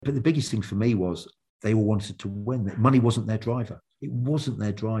But the biggest thing for me was they all wanted to win. Money wasn't their driver. It wasn't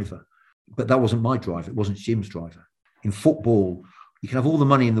their driver. But that wasn't my driver. It wasn't Jim's driver. In football, you can have all the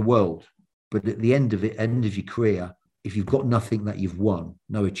money in the world, but at the end of your career, if you've got nothing that you've won,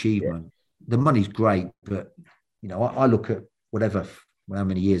 no achievement, the money's great. But, I look at how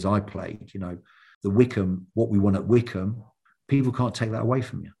many years I played, the Wickham, what we won at Wickham, people can't take that away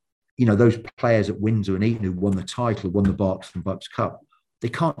from you. Those players at Windsor and Eton who won the title, won the Berks and Bucks Cup, they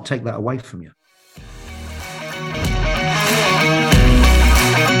can't take that away from you.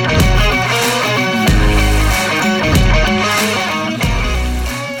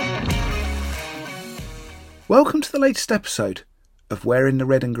 Welcome to the latest episode of Wearing the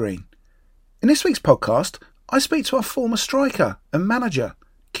Red and Green. In this week's podcast, I speak to our former striker and manager,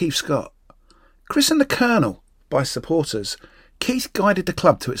 Keith Scott. Christened the Colonel by supporters, Keith guided the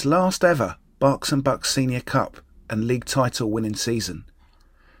club to its last ever Berks and Bucks Senior Cup and league title winning season.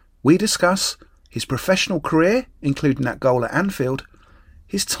 We discuss his professional career, including that goal at Anfield,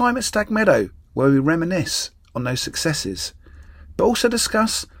 his time at Stag Meadow, where we reminisce on those successes, but also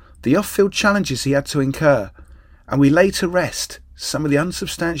discuss the off-field challenges he had to incur, and we lay to rest some of the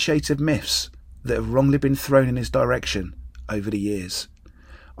unsubstantiated myths that have wrongly been thrown in his direction over the years.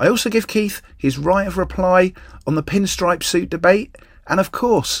 I also give Keith his right of reply on the pinstripe suit debate and, of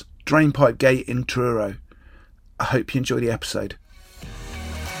course, drainpipe gate in Truro. I hope you enjoy the episode.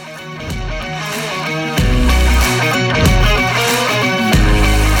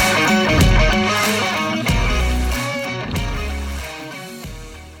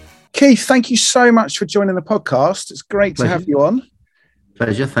 Keith, thank you so much for joining the podcast. It's great to have you on.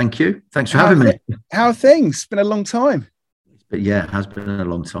 Pleasure. Thank you. Thanks for having me. How are things? It's been a long time. But yeah, it has been a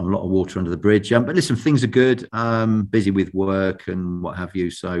long time. A lot of water under the bridge. But listen, things are good. Busy with work and what have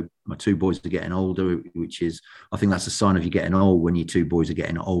you. So my two boys are getting older, which is, I think that's a sign of you getting old when your two boys are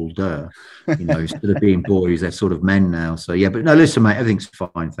getting older. Instead of being boys, they're sort of men now. So yeah, but no, listen, mate, everything's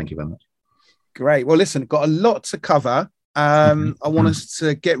fine. Thank you very much. Great. Well, listen, got a lot to cover. I want us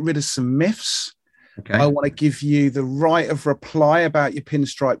to get rid of some myths. Okay. I want to give you the right of reply about your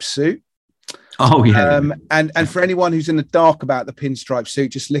pinstripe suit. Oh, yeah. And for anyone who's in the dark about the pinstripe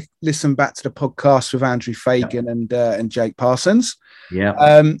suit, just listen back to the podcast with Andrew Fagan and Jake Parsons. Yeah.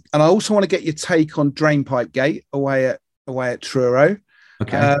 And I also want to get your take on drainpipe gate away at Truro.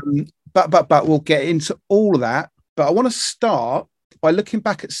 Okay. But we'll get into all of that. But I want to start by looking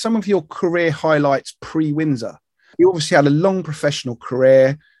back at some of your career highlights pre-Windsor. You obviously had a long professional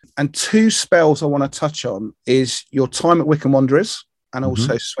career, and two spells I want to touch on is your time at Wycombe Wanderers and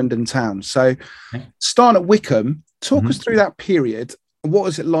also Swindon Town. So starting at Wycombe, talk us through that period. What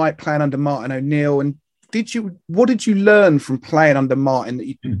was it like playing under Martin O'Neill? And what did you learn from playing under Martin that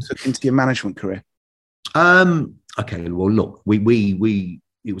you took into your management career? Okay, well, look,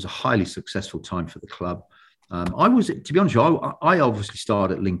 it was a highly successful time for the club. I was, to be honest with you, I obviously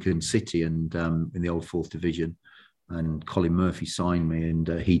started at Lincoln City and in the old 4th Division. And Colin Murphy signed me, and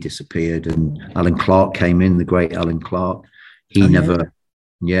he disappeared. And Alan Clark came in, the great Alan Clark. He didn't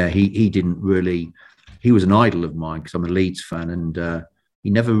really. He was an idol of mine because I'm a Leeds fan, and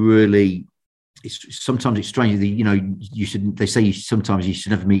he never really. Sometimes it's strange that you should. They say sometimes you should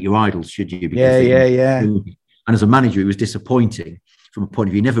never meet your idols, should you? Because yeah. And as a manager, it was disappointing from a point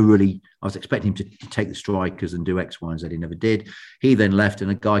of view. Never really. I was expecting him to take the strikers and do X, Y, and Z. He never did. He then left,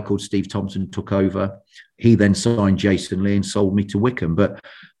 and a guy called Steve Thompson took over. He then signed Jason Lee and sold me to Wycombe. But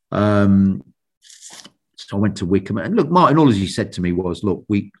so I went to Wycombe, and look, Martin, all he said to me was, "Look,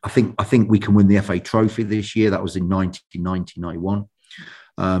 I think we can win the FA Trophy this year." That was in 1990-91.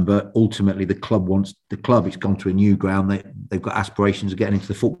 But ultimately, the club. It's gone to a new ground. They've got aspirations of getting into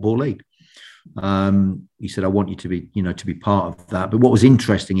the Football League. He said, "I want you to be part of that." But what was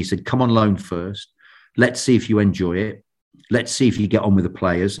interesting, he said, "Come on loan first. Let's see if you enjoy it. Let's see if you get on with the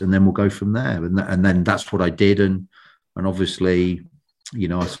players, and then we'll go from there." And then that's what I did. And obviously,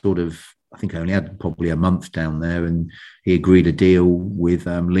 I think I only had probably a month down there, and he agreed a deal with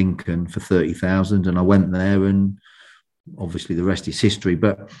Lincoln for 30,000, and I went there, and obviously the rest is history.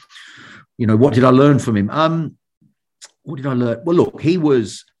 But what did I learn from him? What did I learn? Well, look, he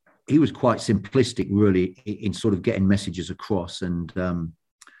was quite simplistic, really, in sort of getting messages across. And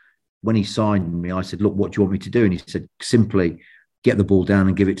when he signed me, I said, "Look, what do you want me to do?" And he said, "Simply get the ball down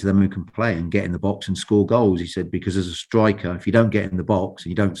and give it to them who can play and get in the box and score goals." He said, "Because as a striker, if you don't get in the box and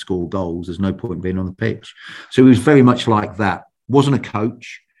you don't score goals, there's no point in being on the pitch." So he was very much like that. Wasn't a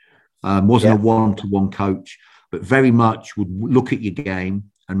coach, wasn't a one-to-one coach, but very much would look at your game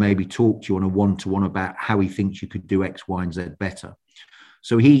and maybe talk to you on a one-to-one about how he thinks you could do X, Y, and Z better.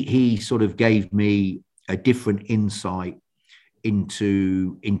 So he sort of gave me a different insight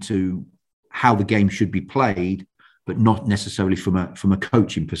into how the game should be played, but not necessarily from a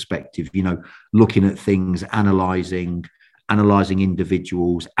coaching perspective. Looking at things, analysing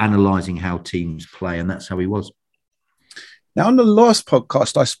individuals, analysing how teams play, and that's how he was. Now, on the last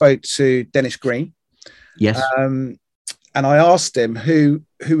podcast, I spoke to Dennis Green. Yes. And I asked him who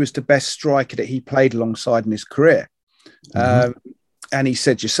was the best striker that he played alongside in his career. Mm-hmm. And he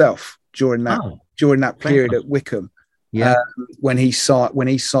said yourself during that period at Wycombe. Yeah. When he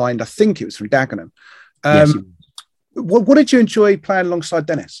signed, I think it was from Dagenham. Yes. What did you enjoy playing alongside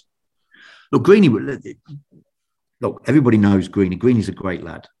Dennis? Look, Greeny. Look, everybody knows Greeny. Greeny's a great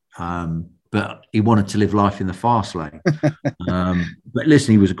lad. But he wanted to live life in the fast lane. But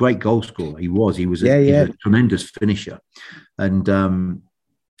listen, he was a great goal scorer. He was a tremendous finisher. And I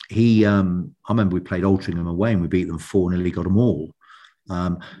remember we played Altrincham away and we beat them 4-0. He got them all.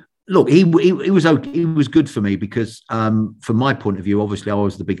 Look, he was good for me because from my point of view, obviously I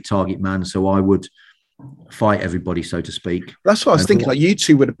was the big target man, so I would fight everybody, so to speak. That's what I was thinking. Like, you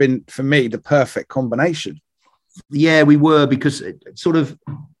two would have been, for me, the perfect combination. Yeah, we were, because sort of,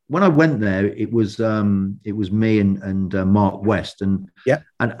 when I went there, it was me and Mark West, and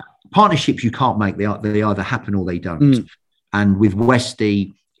partnerships you can't make. They either happen or they don't. And with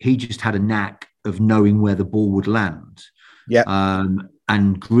Westy, he just had a knack of knowing where the ball would land. Yeah.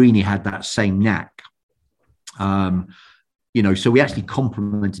 And Greeny had that same knack. So we actually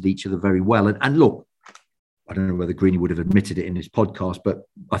complemented each other very well. And look, I don't know whether Greeny would have admitted it in his podcast, but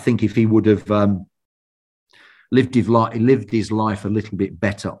I think if he would have lived his life a little bit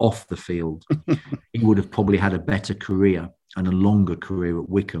better off the field, he would have probably had a better career and a longer career at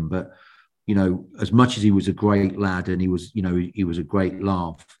Wycombe. But, as much as he was a great lad and he was a great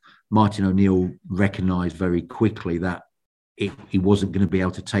laugh, Martin O'Neill recognised very quickly that he wasn't going to be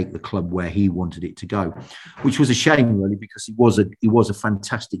able to take the club where he wanted it to go, which was a shame, really, because he was a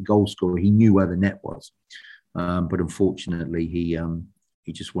fantastic goal scorer. He knew where the net was. But unfortunately, he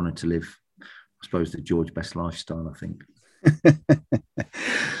just wanted to live, I suppose, the George Best lifestyle, I think.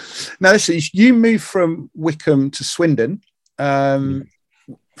 Now, listen, you moved from Wycombe to Swindon,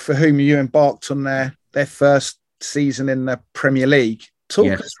 for whom you embarked on their first season in the Premier League.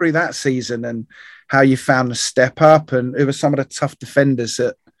 Talk us through that season and how you found the step up, and who were some of the tough defenders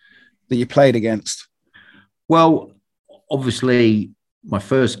that you played against. Well, obviously, my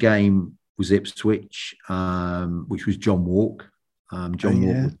first game was Ipswich, which was John Walk. John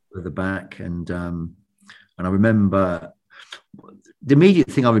Walk was at the back, and I remember the immediate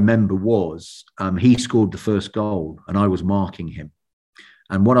thing I remember was he scored the first goal, and I was marking him.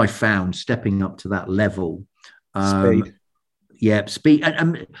 And what I found, stepping up to that level, speed. Yeah, speed,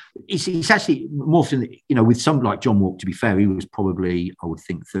 and it's actually more often, with some like John Walk. To be fair, he was probably, I would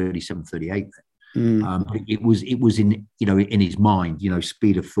think, 37, 38. It was in in his mind,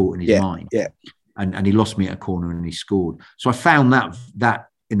 speed of thought in his mind. Yeah. And he lost me at a corner and he scored. So I found that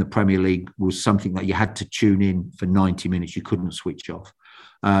in the Premier League was something that you had to tune in for 90 minutes. You couldn't switch off.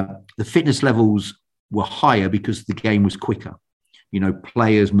 The fitness levels were higher because the game was quicker.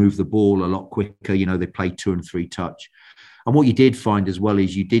 Players moved the ball a lot quicker. They played 2 and 3 touch. And what you did find as well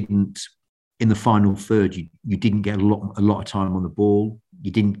is you didn't, in the final third, you didn't get a lot of time on the ball.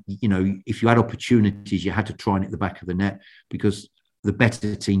 You didn't, if you had opportunities, you had to try and hit the back of the net, because the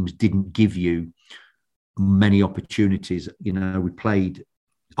better teams didn't give you many opportunities. We played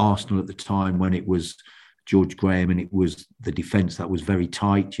Arsenal at the time when it was George Graham, and it was the defence that was very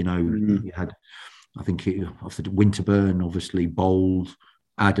tight. You had, I think, after Winterburn, obviously, Bold,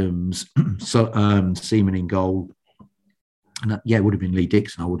 Adams, Seaman in goal. And it would have been Lee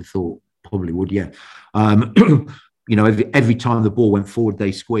Dixon, I would have thought. Probably would, yeah. Every time the ball went forward,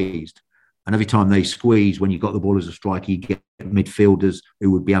 they squeezed. And every time they squeezed, when you got the ball as a striker, you get midfielders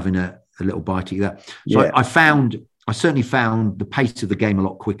who would be having a little bite at that. So I certainly found the pace of the game a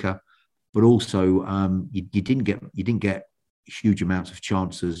lot quicker, but also you didn't get huge amounts of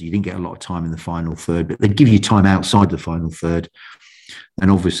chances. You didn't get a lot of time in the final third, but they'd give you time outside the final third. And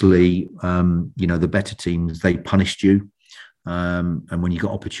obviously, the better teams, they punished you. And when you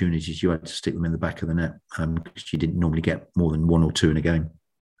got opportunities, you had to stick them in the back of the net, because you didn't normally get more than 1 or 2 in a game.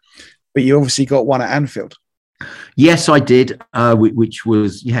 But you obviously got one at Anfield. Yes, I did, which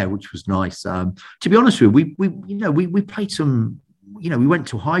was nice. To be honest with you, we played some. We went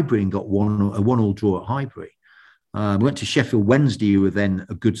to Highbury and got a 1-1 draw at Highbury. We went to Sheffield Wednesday, who were then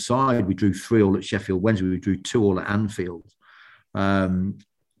a good side. We drew 3-3 at Sheffield Wednesday. We drew 2-2 at Anfield.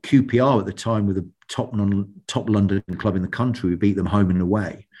 QPR at the time were the top London club in the country. We beat them home and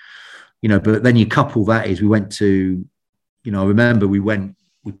away. But then you couple that is we went to, I remember we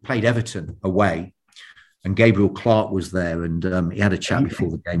played Everton away, and Gabriel Clark was there, and he had a chat before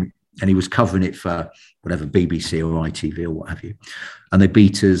the game, and he was covering it for whatever BBC or ITV or what have you, and they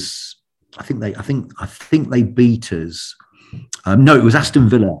beat us. I think they beat us. No, it was Aston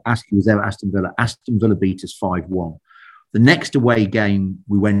Villa. He was there at Aston Villa. Aston Villa beat us 5-1. The next away game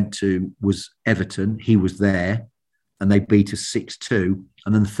we went to was Everton. He was there, and they beat us 6-2.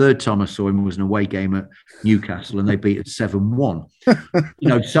 And then the third time I saw him was an away game at Newcastle, and they beat us 7-1.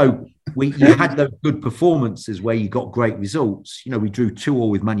 So you had those good performances where you got great results. We drew 2-2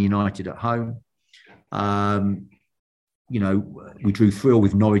 with Man United at home. We drew 3-3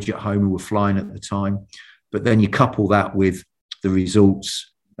 with Norwich at home, who were flying at the time. But then you couple that with the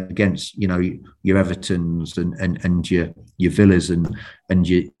results against, your Evertons and your Villas and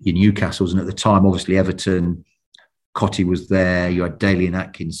your Newcastles. And at the time, obviously, Everton, Cotty was there. You had Daly and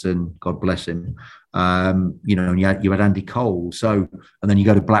Atkinson, God bless him. And you had Andy Cole. So, and then you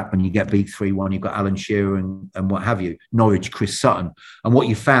go to Blackburn, you get beat 3-1. You've got Alan Shearer and what have you. Norwich, Chris Sutton. And what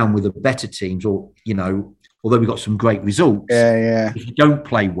you found with the better teams, although we got some great results, if you don't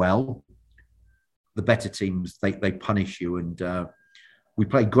play well, the better teams, they punish you. And we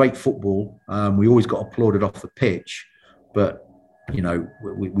played great football. We always got applauded off the pitch, but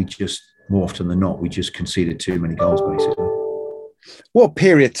we just, more often than not, we just conceded too many goals, basically. What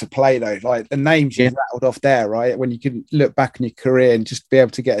period to play though? Like the names you rattled off there, right? When you can look back in your career and just be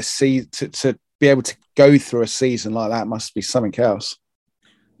able to get a season, to be able to go through a season like that must be something else.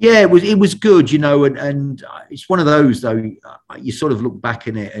 Yeah, it was good, and it's one of those though. You sort of look back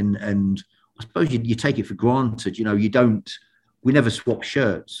in it, and I suppose you take it for granted. We never swapped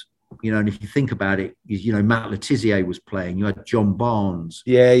shirts. And if you think about it, Matt Letizia was playing. You had John Barnes.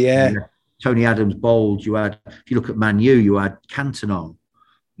 Yeah. Tony Adams-Bold. You had, if you look at Man U, you had Cantona.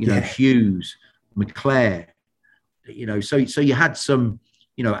 Hughes, McClare. So you had some,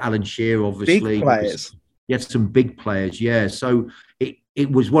 Alan Shearer, obviously. Big players. You had some big players, yeah. So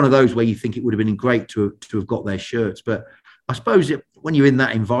it was one of those where you think it would have been great to have got their shirts. But I suppose when you're in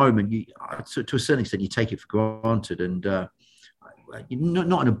that environment, to a certain extent, you take it for granted, and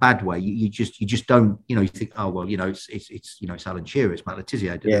not in a bad way. You just don't, you think, oh well, it's Alan Shearer, it's Matt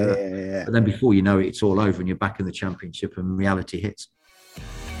Letizia. Yeah. But then before you know it, it's all over, and you're back in the Championship, and reality hits.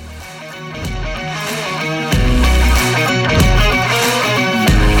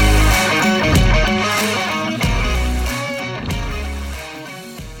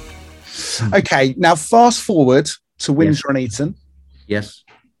 Okay, now fast forward to Windsor and Eton. Yes.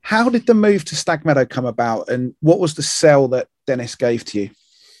 How did the move to Stag Meadow come about, and what was the sell that Dennis gave to you?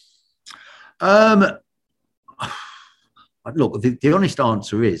 Look, the honest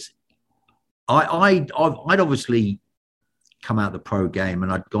answer is, I'd obviously come out of the pro game,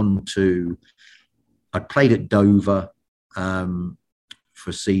 and I'd played at Dover for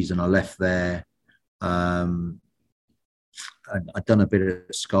a season. I left there. I'd done a bit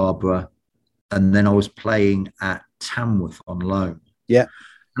at Scarborough, and then I was playing at Tamworth on loan. Yeah.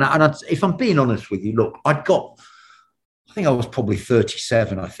 And if I'm being honest with you, look, I think I was probably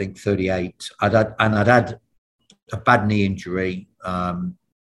 37, 38. I'd had a bad knee injury.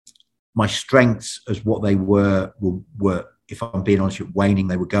 My strengths as what they were, if I'm being honest, waning.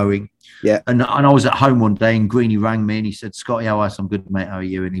 They were going. Yeah. And I was at home one day, and Greeny rang me, and he said, "Scotty, how are you?" "I'm good, mate. How are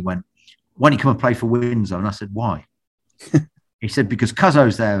you?" And he went, "Why don't you come and play for Windsor?" And I said, "Why?" He said, "Because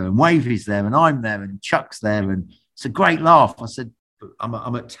Cuzzo's there, and Wavy's there, and I'm there, and Chuck's there." And it's a great laugh. I said,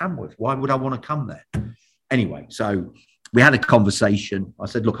 I'm at Tamworth. Why would I want to come there? Anyway, so we had a conversation. I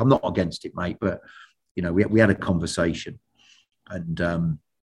said, "Look, I'm not against it, mate, but we had a conversation." And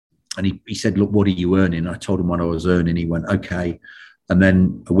he said, "Look, what are you earning?" I told him what I was earning. He went, "Okay." And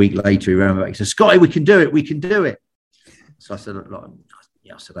then a week later, he ran back. He said, "Scotty, we can do it. We can do it." So I said,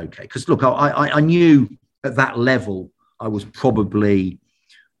 "Yeah." I said, "Okay," because look, I knew at that level I just probably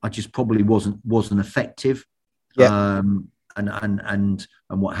wasn't effective. Yeah. And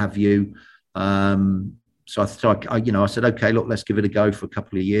what have you. So I said, "Okay, look, let's give it a go for a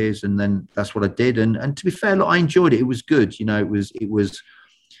couple of years," and then that's what I did. And to be fair, look, I enjoyed it. It was good. It was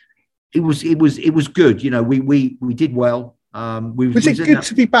good. We did well. Was it good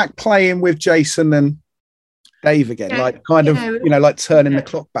to be back playing with Jason and Dave again? Yeah, like turning the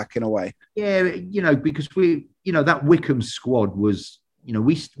clock back in a way. Yeah, because that Wickham squad was,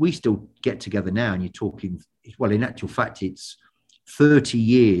 we still get together now, and you're talking. Well, in actual fact, it's 30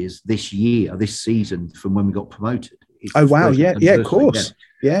 years this season from when we got promoted. Oh wow! Yeah, of course.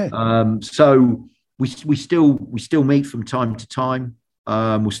 Yeah. So we still meet from time to time.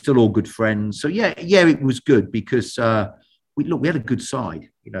 We're still all good friends. So yeah, it was good because we had a good side.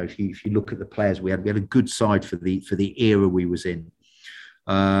 If you look at the players we had a good side for the era we was in.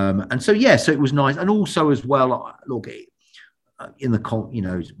 And so so it was nice. And also as well, look, in the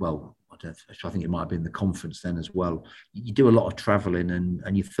I think it might have been the conference then as well. You do a lot of traveling,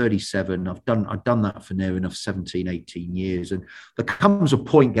 and you're 37. I've done that for near enough 17, 18 years. And there comes a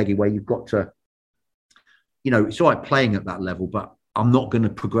point, Geggy, where you've got to, it's all right playing at that level, but I'm not going to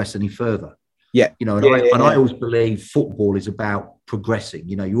progress any further. Yeah. I always believe football is about progressing.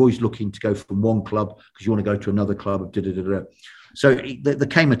 You're always looking to go from one club because you want to go to another club. So there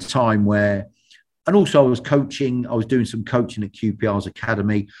came a time where, and also I was doing some coaching at QPR's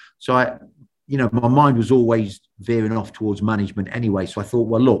academy. So my mind was always veering off towards management anyway. So I thought,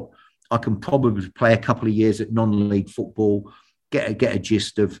 well, look, I can probably play a couple of years at non-league football, get a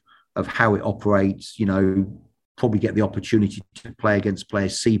gist of how it operates, probably get the opportunity to play against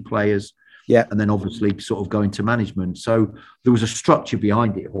C players. Yeah. And then obviously sort of go into management. So there was a structure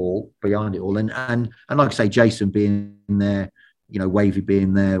behind it all. And like I say, Jason being there, Wavy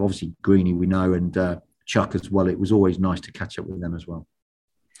being there, obviously Greeny we know, and Chuck as well. It was always nice to catch up with them as well.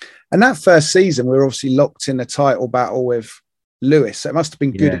 And that first season, we were obviously locked in the title battle with Lewis. So it must have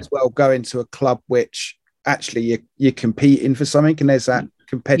been good as well, going to a club which actually you're competing for something, and there's that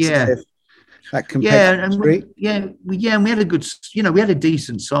competitive. And we had a good, we had a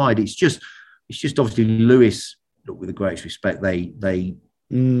decent side. It's just obviously Lewis, look, with the greatest respect, they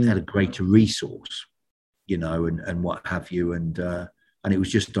had a greater resource, and what have you, and it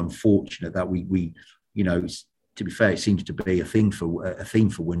was just unfortunate that we to be fair, it seems to be a theme for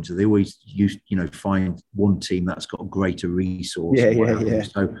Windsor. They always find one team that's got a greater resource.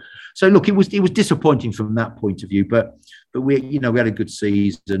 So look, it was disappointing from that point of view, but we had a good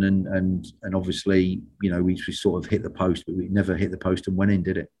season, and obviously we sort of hit the post, but we never hit the post and went in,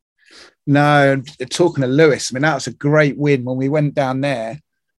 did it? No. And talking to Lewis, I mean, that was a great win when we went down there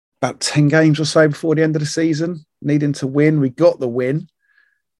about 10 games or so before the end of the season, needing to win. We got the win,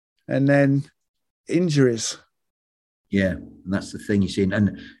 and then injuries. Yeah, and that's the thing you see.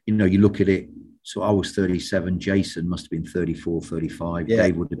 And you look at it, so I was 37, Jason must have been 34, 35,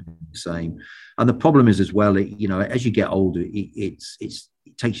 Dave would have been the same. And the problem is as well, as you get older, it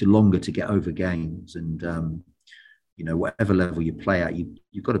takes you longer to get over games. And, whatever level you play at,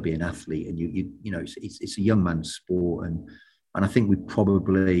 you've got to be an athlete, and it's a young man's sport. And I think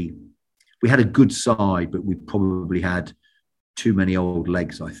we had a good side, but we probably had too many old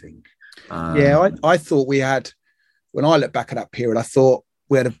legs, I think. I thought we had, when I look back at that period, I thought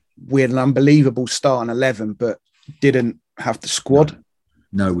we had an unbelievable start in 11, but didn't have the squad.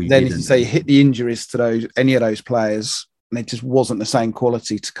 No, we then didn't. Then you hit the injuries to any of those players, and it just wasn't the same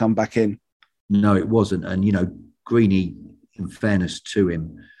quality to come back in. No, it wasn't. And, Greeny, in fairness to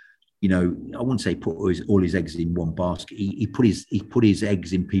him, I wouldn't say put all his eggs in one basket. He put his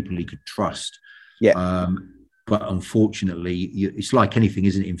eggs in people he could trust. Yeah. But unfortunately, it's like anything,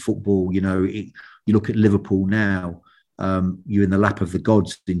 isn't it, in football? You look at Liverpool now, you're in the lap of the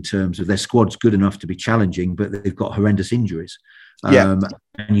gods in terms of their squad's good enough to be challenging, but they've got horrendous injuries. And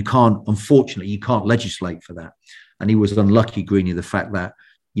you can't legislate for that. And he was unlucky, Greeny, the fact that,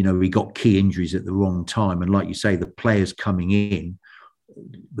 he got key injuries at the wrong time. And like you say, the players coming in,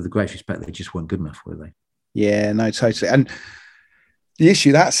 with the greatest respect, they just weren't good enough, were they? Yeah, no, totally. And the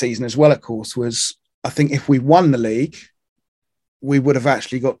issue that season as well, of course, was I think if we won the league, we would have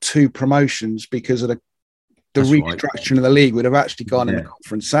actually got 2 promotions because of the restructuring of the league. Would have actually gone in the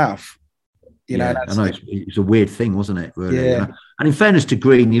Conference South. I know it's a weird thing, wasn't it? Really? Yeah. And in fairness to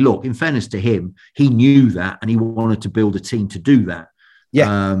Greeny, in fairness to him, he knew that, and he wanted to build a team to do that.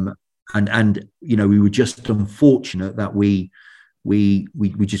 Yeah. And we were just unfortunate that we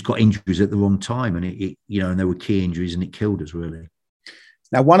just got injuries at the wrong time, and and there were key injuries, and it killed us really.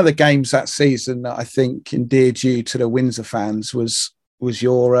 Now, one of the games that season that I think endeared you to the Windsor fans was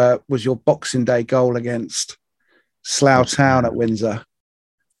your Boxing Day goal against Slough Town at Windsor.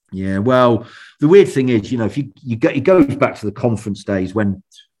 Yeah, well, the weird thing is, if it goes back to the conference days when,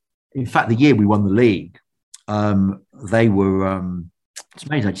 in fact, the year we won the league, they were. It's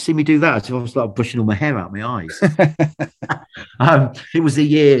amazing. Did you see me do that? I was like brushing all my hair out of my eyes. It was the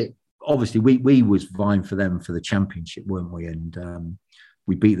year. Obviously, we was vying for them for the championship, weren't we? And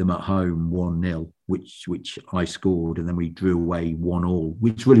we beat them at home 1-0, which I scored, and then we drew away 1-1,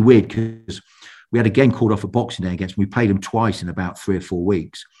 which is really weird because we had a game called off at Boxing Day against them. We played them twice in about 3 or 4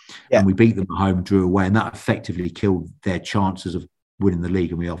 weeks, and we beat them at home, drew away, and that effectively killed their chances of winning the league,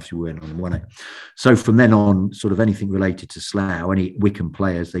 and we obviously went on and won it. So from then on, sort of anything related to Slough, any Wycombe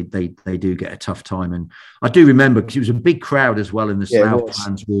players, they do get a tough time. And I do remember, because it was a big crowd as well, and the Slough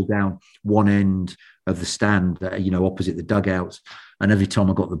fans were all down one end, the stand, opposite the dugouts. And every time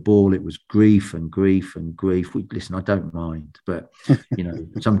I got the ball, it was grief and grief and grief. Listen, I don't mind, but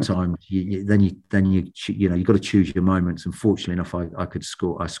sometimes you've got to choose your moments. And fortunately enough, I could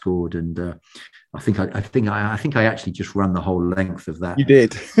score. I scored, and I think I actually just ran the whole length of that. You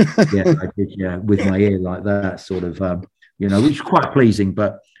did, yeah, I did, yeah, with my ear like that, sort of, which was quite pleasing.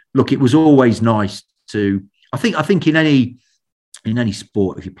 But look, it was always nice to. I think in any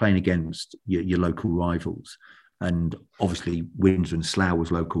sport, if you're playing against your local rivals. And obviously Windsor and Slough was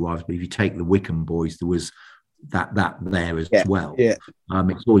local rivals, but if you take the Wickham boys, there was that there as well. Yeah.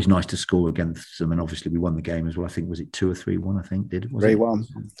 It's always nice to score against them, and obviously we won the game as well. I think was it 2 or 3-1? I think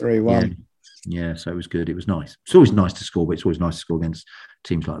 3-1. Yeah, so it was good. It was nice. It's always nice to score, but it's always nice to score against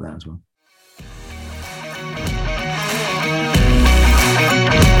teams like that as well.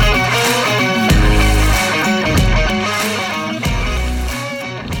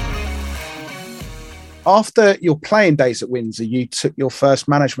 After your playing days at Windsor, you took your first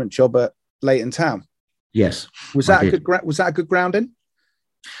management job at Leighton Town. Yes. Was that a good grounding?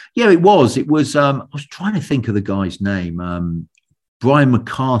 Yeah, it was. It was. I was trying to think of the guy's name. Brian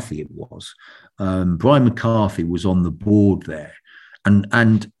McCarthy. It was. Brian McCarthy was on the board there,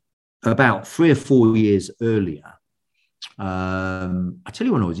 and about 3 or 4 years earlier, I tell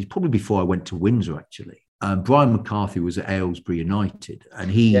you when I was. It's probably before I went to Windsor. Actually, Brian McCarthy was at Aylesbury United,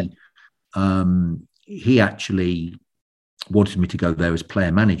 and he actually wanted me to go there as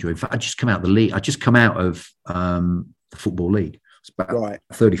player manager. In fact, I just come out of the league. I just come out of the Football League. It's about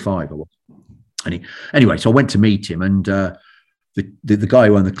 35 I was. Anyway, so I went to meet him, and the guy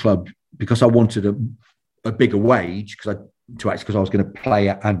who owned the club, because I wanted a bigger wage, because I was going to play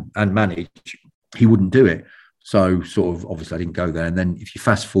and manage, he wouldn't do it. So sort of, obviously I didn't go there. And then if you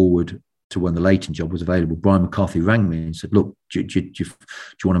fast forward to when the Leighton job was available, Brian McCarthy rang me and said, look, do you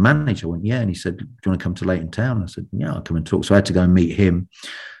want to manage? I went, yeah. And he said, do you want to come to Leighton Town? I said, yeah, I'll come and talk. So I had to go and meet him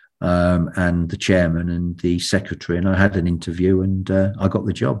and the chairman and the secretary, and I had an interview, and I got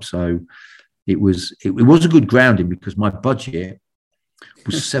the job. So it was a good grounding, because my budget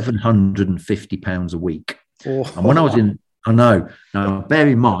was £750 a week. And when I was I know. Now, bear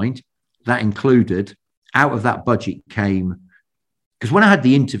in mind, that included, out of that budget came, because when I had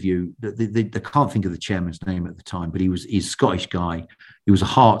the interview, I can't think of the chairman's name at the time, but he's a Scottish guy. He was a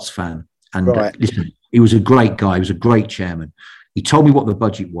Hearts fan. And listen, he was a great guy. He was a great chairman. He told me what the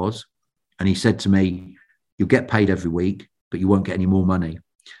budget was. And he said to me, you'll get paid every week, but you won't get any more money.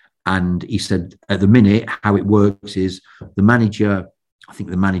 And he said, at the minute, how it works is I think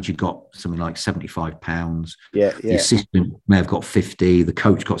the manager got something like £75. Yeah. The assistant may have got 50. The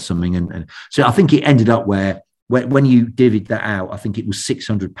coach got something. And so I think it ended up where, when you divvied that out, I think it was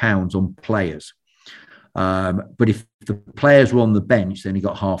 £600 on players. But if the players were on the bench, then he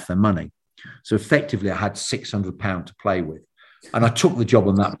got half their money. So effectively, I had £600 to play with. And I took the job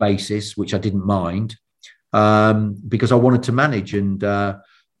on that basis, which I didn't mind, because I wanted to manage. And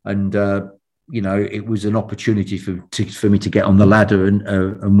it was an opportunity for me to get on the ladder,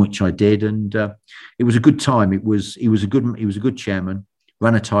 and which I did. And it was a good time. He was a good chairman,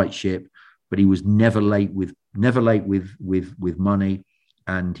 ran a tight ship, but he was never late with money,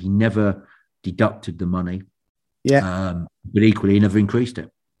 and he never deducted the money. Yeah. But equally, he never increased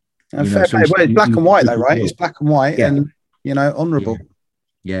it. And it's black and white, though, right? It's black and white, and honourable.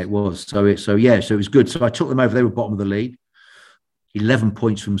 Yeah, it was. So it was good. So I took them over. They were bottom of the league, 11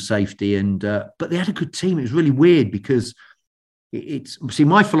 points from safety, but they had a good team. It was really weird, because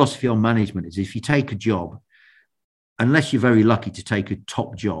my philosophy on management is, if you take a job, unless you're very lucky to take a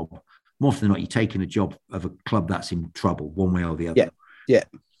top job, more often than not, you're taking a job of a club that's in trouble, one way or the other. Yeah.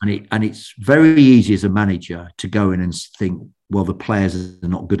 And it's very easy as a manager to go in and think, well, the players are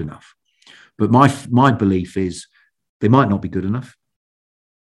not good enough. But my belief is, they might not be good enough.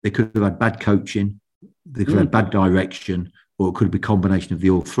 They could have had bad coaching, they could have had bad direction, or it could be a combination of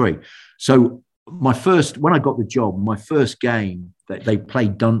the all three. So when I got the job, my first game, they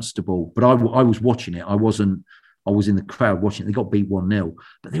played Dunstable, but I was watching it. I was in the crowd watching it. They got beat 1-0,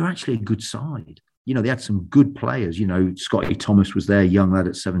 but they were actually a good side. They had some good players. Scotty Thomas was there, young lad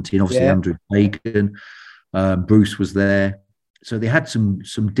at 17. Obviously, Andrew Bacon, Bruce was there. So they had some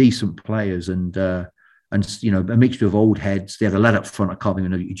decent players, and a mixture of old heads. They had a lad up front, I can't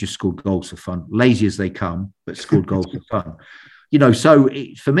even know, he just scored goals for fun. Lazy as they come, but scored goals for fun. So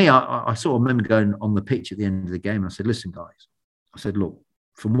for me, I sort of remember going on the pitch at the end of the game, and I said, listen, guys, I said, look,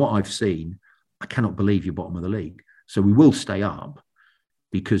 from what I've seen, I cannot believe you're bottom of the league. So we will stay up,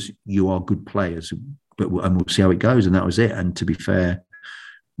 because you are good players, and we'll see how it goes. And that was it. And to be fair,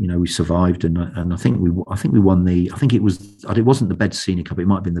 we survived, and I think we won it wasn't the Beds Senior Cup, it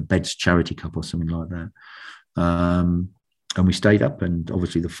might have been the Beds Charity Cup or something like that. And we stayed up, and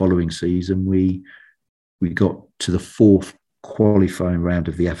obviously the following season we got to the fourth qualifying round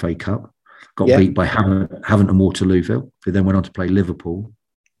of the FA Cup, got beat by Havant and Waterlooville, who then went on to play Liverpool.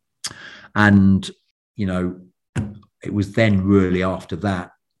 And, it was then really after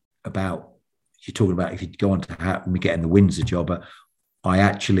that about, you're talking about if you go on to me getting the Windsor job,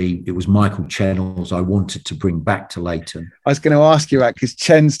 it was Michael Chennels I wanted to bring back to Leighton. I was going to ask you that, because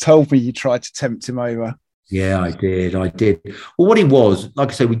Chen's told me you tried to tempt him over. Yeah, I did. Well, what it was, like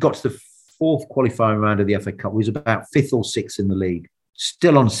I say, we got to the fourth qualifying round of the FA Cup. We was about fifth or sixth in the league,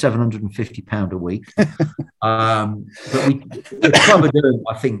 still on £750 a week. But the club had earned,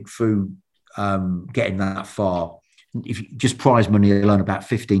 I think, through getting that far, if you just prize money alone, about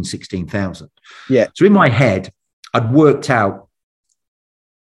 16,000. Yeah. So in my head, I'd worked out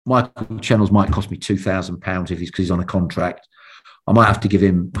Michael Chennels might cost me £2,000 because he's on a contract. I might have to give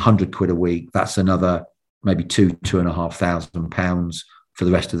him £100 a week. That's another maybe £2,500 for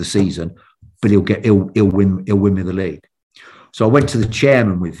the rest of the season. But he'll win me the league. So I went to the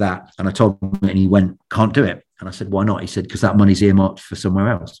chairman with that, and I told him, and he went, "Can't do it." And I said, "Why not?" He said, "Because that money's earmarked for somewhere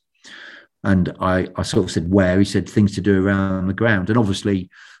else." And I sort of said, "Where?" He said, "Things to do around the ground." And obviously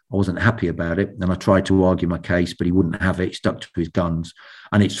I wasn't happy about it. And I tried to argue my case, but he wouldn't have it. He stuck to his guns.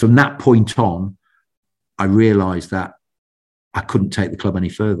 And it's from that point on, I realised that I couldn't take the club any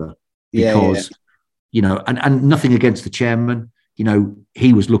further because, and nothing against the chairman,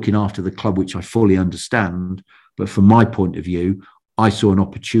 he was looking after the club, which I fully understand. But from my point of view, I saw an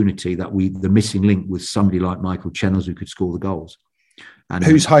opportunity that the missing link was somebody like Michael Chennels who could score the goals. And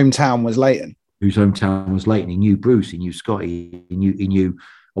whose hometown was Leighton? Whose hometown was Leighton. He knew Bruce, he knew Scotty, he knew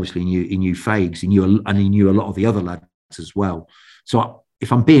Fags, he knew a lot of the other lads as well. So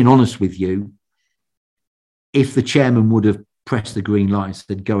if I'm being honest with you, if the chairman would have pressed the green light and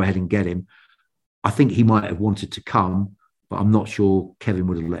said, "Go ahead and get him," I think he might have wanted to come, but I'm not sure Kevin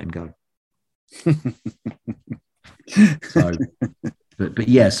would have let him go.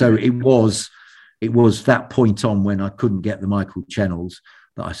 So it was that point on when I couldn't get the Michael Chennels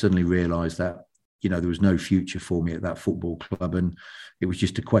that I suddenly realised that, there was no future for me at that football club. And it was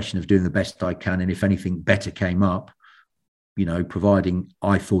just a question of doing the best I can. And if anything better came up, providing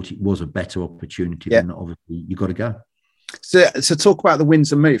I thought it was a better opportunity, then obviously you got to go. So talk about the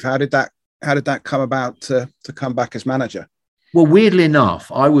Windsor move. How did that come about to come back as manager? Well, weirdly enough,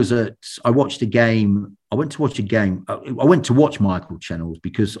 I watched a game. I went to watch a game. I went to watch Michael Chennels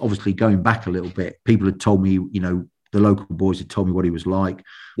because obviously going back a little bit, people had told me, the local boys had told me what he was like.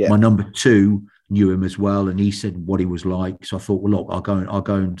 Yeah. My number 2 knew him as well, and he said what he was like. So I thought, well, look, I'll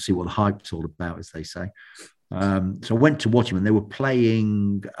go and see what the hype's all about, as they say. So I went to watch him, and they were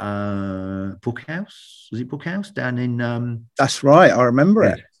playing Brookhouse. Was it Brookhouse down in? That's right. I remember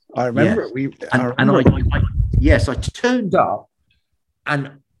it. I remember it. I turned up,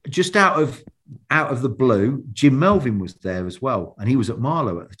 and just out of the blue, Jim Melvin was there as well, and he was at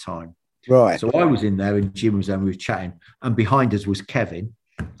Marlow at the time. Right. So I was in there, and Jim was there, and we were chatting, and behind us was Kevin,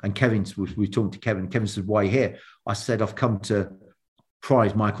 and we were talking to Kevin. Kevin said, "Why are you here?" I said, "I've come to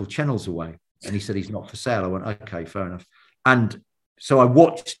prize Michael Chennels away," and he said, "He's not for sale." I went, "Okay, fair enough." And so I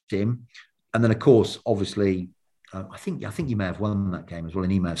watched him, and then of course, obviously. I think you may have won that game as well,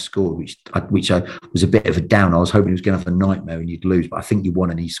 and he may have scored, which was a bit of a down. I was hoping he was going to have a nightmare and you'd lose, but I think you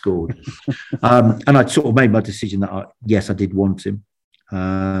won and he scored. And I sort of made my decision that I did want him,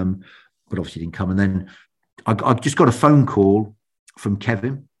 but obviously didn't come. And then I just got a phone call from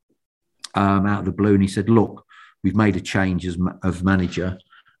Kevin out of the blue, and he said, "Look, we've made a change of manager.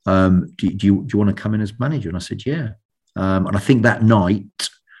 Do you want to come in as manager?" And I said, "Yeah." And I think that night,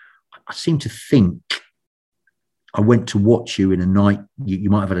 I seem to think. I went to watch you in a night. You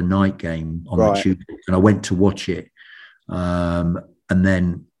might have had a night game on the Tuesday, and I went to watch it. And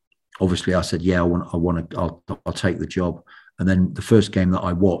then, obviously, I said, "Yeah, I'll take the job." And then the first game that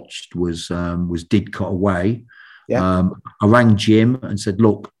I watched was Didcot away. Yeah. I rang Jim and said,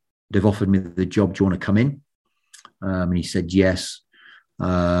 "Look, they've offered me the job. Do you want to come in?" And he said yes.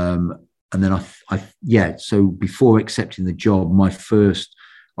 And then So before accepting the job,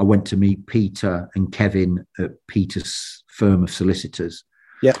 I went to meet Peter and Kevin at Peter's firm of solicitors.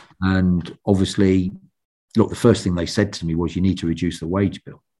 Yeah. And obviously, look, the first thing they said to me was, "You need to reduce the wage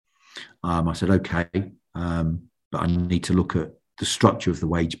bill." I said, "Okay, but I need to look at the structure of the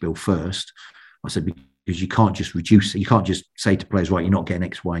wage bill first." I said, "Because you can't just reduce it. You can't just say to players, right, you're not getting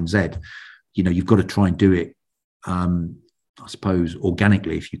X, Y, and Z. You've got to try and do it, I suppose,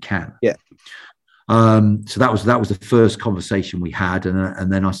 organically if you can." Yeah. So that was the first conversation we had,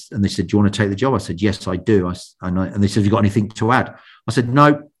 and then they said, "Do you want to take the job?" I said, "Yes, I do." And they said, "Have you got anything to add?" I said,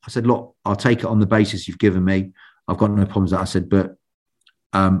 "No." I said, "Look, I'll take it on the basis you've given me. I've got no problems with that." I said, "But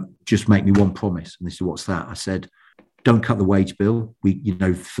just make me one promise." And they said, "What's that?" I said, "Don't cut the wage bill.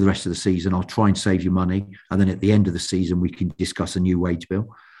 For the rest of the season, I'll try and save you money, and then at the end of the season, we can discuss a new wage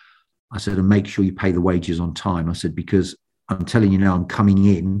bill." I said, "And make sure you pay the wages on time." I said, "Because I'm telling you now, I'm coming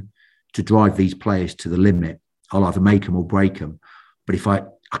in to drive these players to the limit. I'll either make them or break them. But if I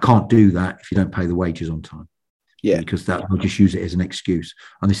can't do that if you don't pay the wages on time." Yeah. Because I'll just use it as an excuse.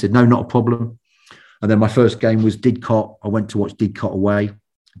 And they said, "No, not a problem." And then my first game was Didcot. I went to watch Didcot away.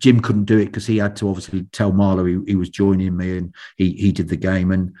 Jim couldn't do it because he had to obviously tell Marlow he was joining me, and he did the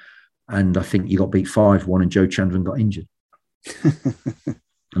game. And I think you got beat 5-1 and Joe Chandran got injured.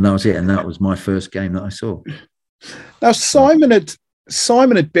 And that was it. And that was my first game that I saw. Now,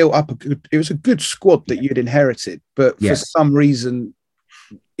 Simon had built up it was a good squad that you'd inherited, but for some reason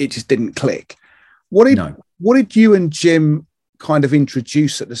it just didn't click. What did you and Jim kind of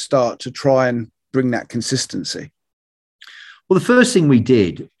introduce at the start to try and bring that consistency? Well, the first thing we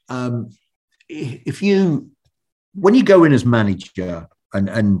did, when you go in as manager,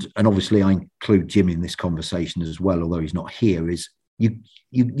 and obviously I include Jim in this conversation as well, although he's not here, is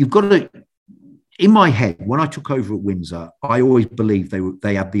you've got to. In my head, when I took over at Windsor, I always believed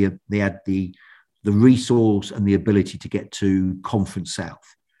they had the resource and the ability to get to Conference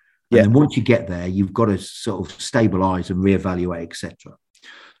South. And then once you get there, you've got to sort of stabilise and reevaluate, etc.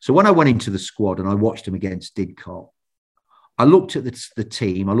 So when I went into the squad and I watched them against Didcot, I looked at the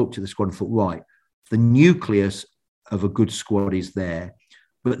team, I looked at the squad and thought, right, the nucleus of a good squad is there,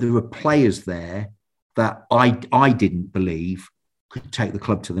 but there are players there that I didn't believe could take the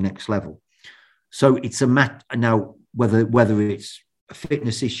club to the next level. So it's a matter now, whether it's a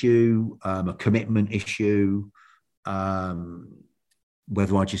fitness issue, a commitment issue,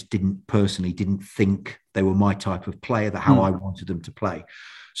 whether I just didn't think they were my type of player, how I wanted them to play.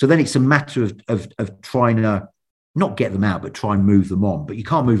 So then it's a matter of trying to not get them out, but try and move them on. But you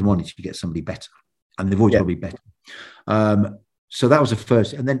can't move them on until you get somebody better, and they've always got to be better. So that was the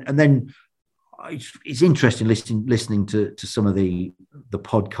first, and then. It's interesting listening to some of the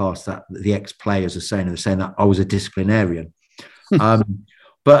podcasts that the ex-players are saying, and they're saying that I was a disciplinarian.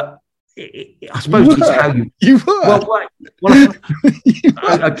 But I suppose it's how you were.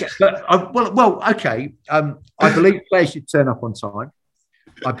 Okay. I believe players should turn up on time.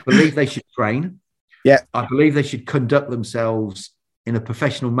 I believe they should train. Yeah. I believe they should conduct themselves in a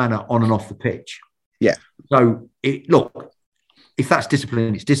professional manner on and off the pitch. Yeah. So look. If that's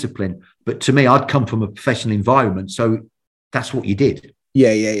discipline, it's discipline. But to me, I'd come from a professional environment, so that's what you did.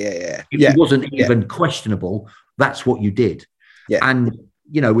 Yeah. It wasn't even questionable. That's what you did. Yeah. And,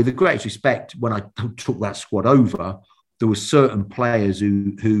 with the greatest respect, when I took that squad over, there were certain players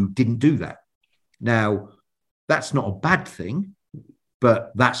who didn't do that. Now, that's not a bad thing,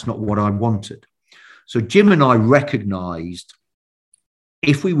 but that's not what I wanted. So Jim and I recognised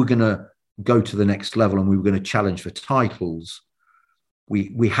if we were going to go to the next level and we were going to challenge for titles,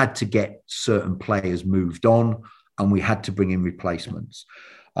 we had to get certain players moved on, and we had to bring in replacements.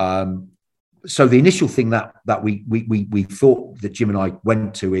 So the initial thing that we thought that Jim and I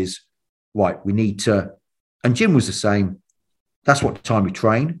went to is, right, we need to, and Jim was the same. That's what time we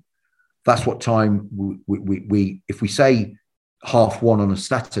train. That's what time we if we say 1:30 on a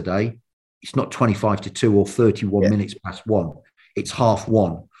Saturday, it's not 25-2 or 31 minutes past 1. It's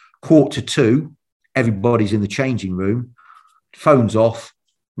 1:30. 1:45, everybody's in the changing room. Phones off.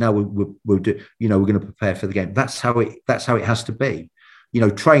 Now we'll do. We're going to prepare for the game. That's how it has to be.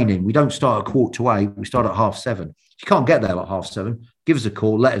 Training. We don't start at 7:15. We start at 7:30. If you can't get there at 7:30, give us a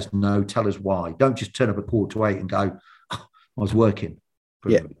call. Let us know. Tell us why. Don't just turn up at 7:45 and go, oh, I was working.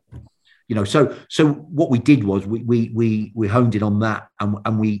 Brilliant. Yeah. So what we did was we honed in on that,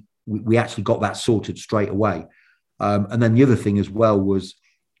 and we actually got that sorted straight away. And then the other thing as well was,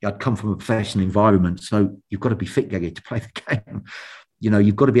 I'd come from a professional environment, so you've got to be fit, Geggy, to play the game.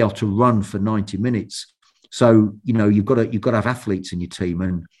 You've got to be able to run for 90 minutes. So you've got to have athletes in your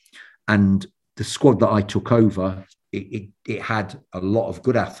team, and the squad that I took over, it had a lot of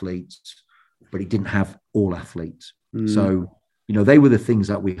good athletes, but it didn't have all athletes. So they were the things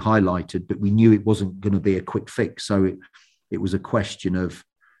that we highlighted, but we knew it wasn't going to be a quick fix. So it was a question of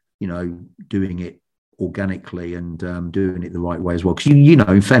doing it organically and doing it the right way as well. Because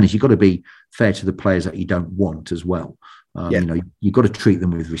in fairness, you've got to be fair to the players that you don't want as well. You've got to treat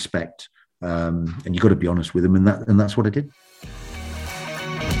them with respect, and you've got to be honest with them, and that's what I did.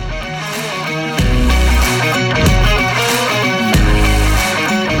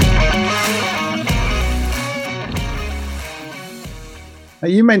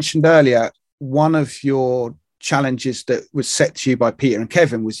 you mentioned earlier one of your challenges that was set to you by Peter and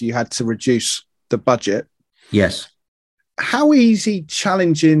Kevin was you had to reduce the budget. Yes. How easy,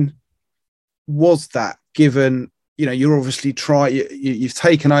 challenging was that, given, you're obviously you've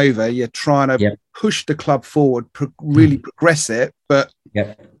taken over, you're trying to push the club forward, really progress it, but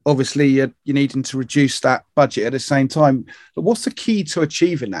obviously you're needing to reduce that budget at the same time. But what's the key to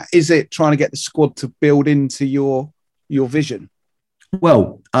achieving that? Is it trying to get the squad to build into your vision?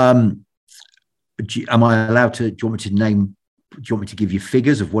 Well, am I allowed to? Do you want me to name? Do you want me to give you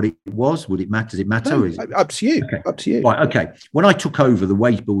figures of what it was? Would it matter? Does it matter? No, up to you. Okay. Up to you. Right. Okay. When I took over, the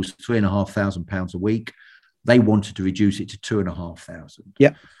wage bill was £3,500 a week. They wanted to reduce it to £2,500.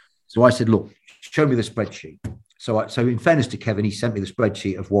 Yeah. So I said, look, show me the spreadsheet. So in fairness to Kevin, he sent me the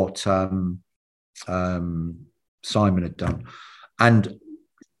spreadsheet of what Simon had done, and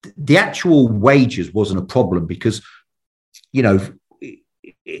the actual wages wasn't a problem because,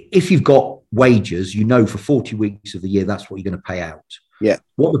 if you've got wages, for 40 weeks of the year, that's what you're going to pay out. Yeah.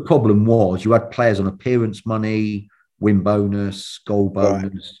 What the problem was, you had players on appearance money, win bonus, goal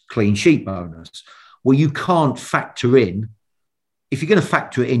bonus, clean sheet bonus. Well, you can't factor in. If you're going to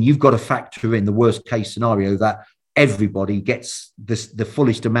factor it in, you've got to factor in the worst case scenario that everybody gets the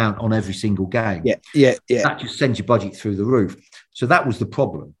fullest amount on every single game. Yeah. That just sends your budget through the roof. So that was the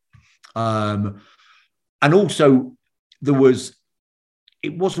problem. And also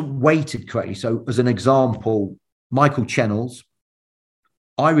it wasn't weighted correctly. So as an example, Michael Chennels,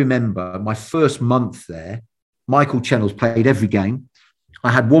 I remember my first month there, Michael Chennels played every game. I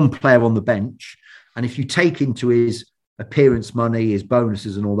had one player on the bench. And if you take into his appearance money, his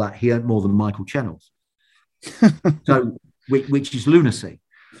bonuses and all that, he earned more than Michael Chennels. So, which is lunacy.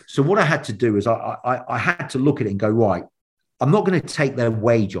 So what I had to do is I had to look at it and go, right, I'm not going to take their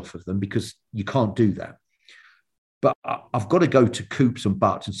wage off of them because you can't do that. But I've got to go to Coops and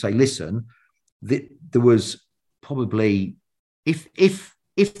Butts and say, listen, there was probably, if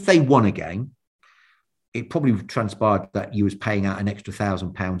they won a game, it probably transpired that you was paying out an extra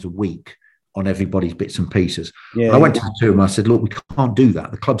 £1,000 a week on everybody's bits and pieces. I went to the two of them. I said, look, we can't do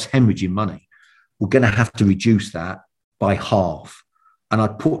that. The club's hemorrhaging money. We're going to have to reduce that by half. And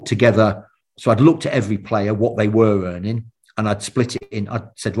I'd put together, so I'd looked at every player, what they were earning, and I'd split it in. I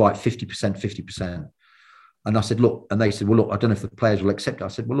said, right, 50%, 50%. And I said, look, and they said, well, look, I don't know if the players will accept it. I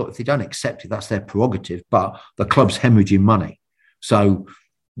said, well, look, if they don't accept it, that's their prerogative, but the club's hemorrhaging money. So,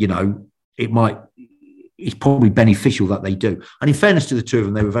 it's probably beneficial that they do. And in fairness to the two of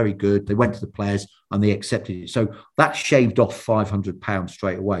them, they were very good. They went to the players and they accepted it. So that shaved off £500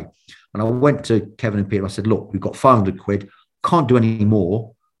 straight away. And I went to Kevin and Peter. I said, look, we've got £500. Can't do any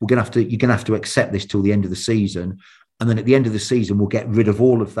more. You're going to have to accept this till the end of the season. And then at the end of the season, we'll get rid of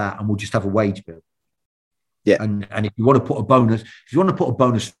all of that and we'll just have a wage bill. Yeah. And if you want to put a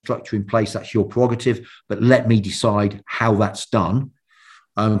bonus structure in place, that's your prerogative. But let me decide how that's done.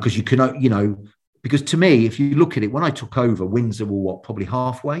 Because you can, because to me, if you look at it, when I took over, Windsor were probably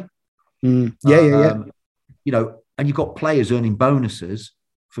halfway. Yeah. And you've got players earning bonuses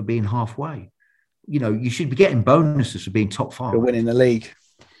for being halfway. You should be getting bonuses for being top 5. For winning the league.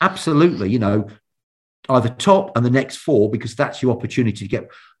 Absolutely. Either top and the next 4, because that's your opportunity to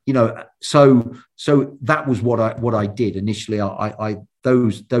get, so that was what I did initially. I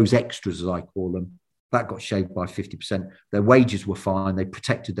those extras, as I call them, that got shaved by 50%. Their wages were fine. They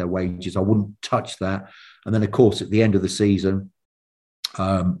protected their wages. I wouldn't touch that. And then, of course, at the end of the season,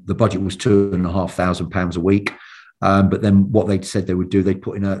 the budget was £2,500 a week. But then what they said they would do,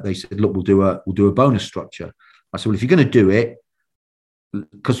 they said, look, we'll do a bonus structure. I said, well, if you're going to do it,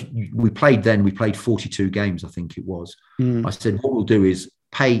 because we played 42 games, I think it was. I said, what we'll do is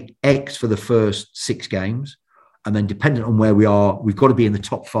pay X for the first 6 games. And then depending on where we are, we've got to be in the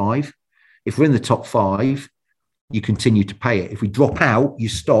top 5. If we're in the top 5, you continue to pay it. If we drop out, you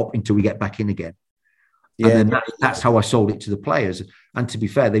stop until we get back in again. Yeah. And then that's how I sold it to the players. And to be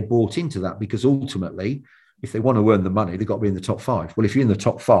fair, they bought into that because ultimately, if they want to earn the money, they've got to be in the top 5. Well, if you're in the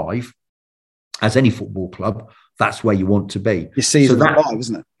top 5, as any football club, that's where you want to be. Your season's live,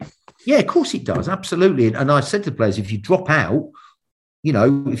 isn't it? Yeah, of course it does. Absolutely. And I said to the players, if you drop if you're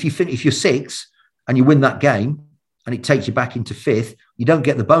 6th and you win that game and it takes you back into 5th, you don't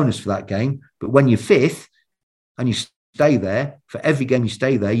get the bonus for that game. But when you're 5th and you stay there, for every game you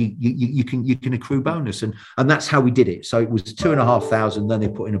stay there, you can accrue bonus. And that's how we did it. So it was 2,500, then they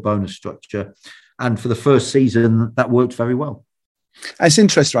put in a bonus structure. And for the first season, that worked very well. It's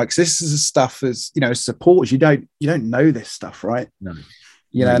interesting, right? Because this is stuff as supporters, you don't know this stuff, right? No.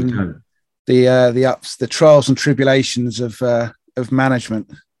 You don't. The ups, the trials and tribulations of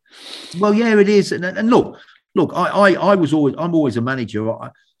management. Well, yeah, it is. And look, look, I'm always a manager.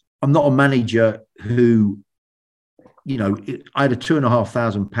 I'm not a manager who, I had a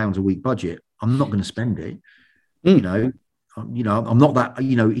 £2,500 a week budget. I'm not going to spend it. I'm not that.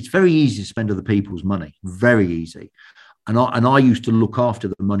 It's very easy to spend other people's money. Very easy. And I used to look after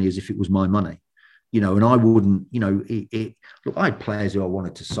the money as if it was my money. And I wouldn't. Look, I had players who I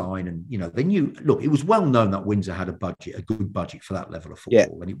wanted to sign, and they knew. Look, it was well known that Windsor had a good budget for that level of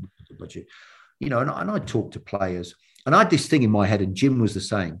football, and it was a budget. And I talked to players, and I had this thing in my head, and Jim was the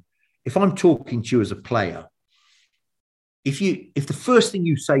same. If I'm talking to you as a player, if the first thing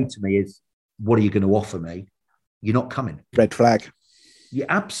you say to me is, "What are you going to offer me?" You're not coming. Red flag. Yeah,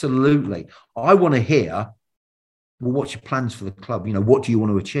 absolutely. I want to hear, well, what's your plans for the club? What do you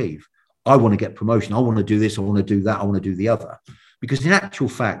want to achieve? I want to get promotion. I want to do this. I want to do that. I want to do the other. Because in actual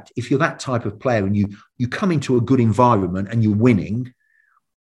fact, if you're that type of player and you come into a good environment and you're winning,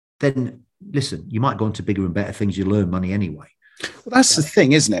 then listen, you might go on to bigger and better things. You learn money anyway. Well, that's the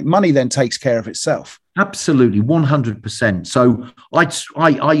thing, isn't it? Money then takes care of itself. Absolutely, 100%. So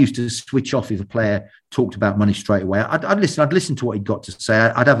I used to switch off if a player talked about money straight away. I'd listen to what he'd got to say.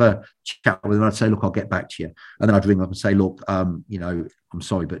 I'd have a chat with him. I'd say, look, I'll get back to you. And then I'd ring up and say, look, I'm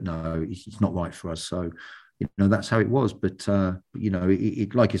sorry, but no, it's not right for us. So, that's how it was. But,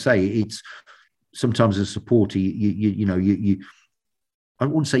 like you say, it's sometimes as a supporter, you I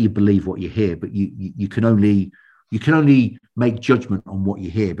wouldn't say you believe what you hear, but you can only make judgment on what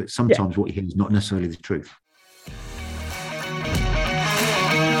you hear, but sometimes what you hear is not necessarily the truth.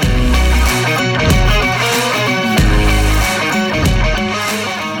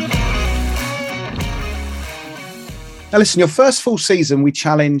 Now, listen, your first full season, we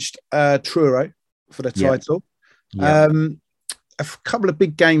challenged Truro for the title. Yeah. A couple of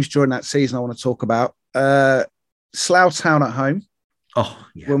big games during that season I want to talk about. Slough Town at home,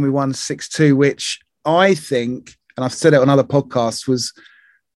 when we won 6-2, which I think, and I've said it on other podcasts, was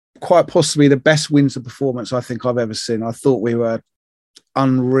quite possibly the best Windsor performance I think I've ever seen. I thought we were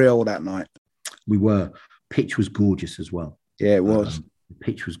unreal that night. We were. Pitch was gorgeous as well. Yeah, it was. The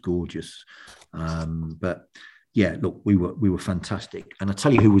pitch was gorgeous. But yeah, look, we were fantastic. And I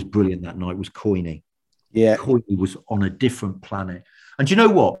tell you who was brilliant that night was Coyne. Yeah. Coyne was on a different planet. And do you know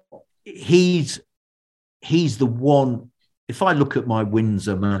what? He's the one, if I look at my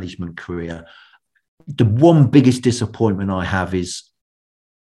Windsor management career, the one biggest disappointment I have is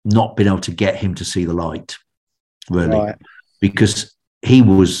not being able to get him to see the light, really, right. Because he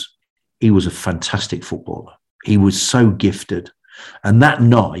was a fantastic footballer. He was so gifted. And that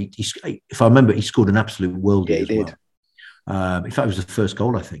night, if I remember, he scored an absolute worldie as well. In fact, it was the first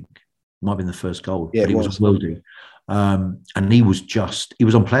goal, I think. It might have been the first goal, but it was a worldie. And he was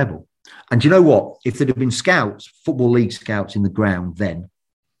unplayable. And do you know what? If there'd have been scouts, Football League scouts in the ground then,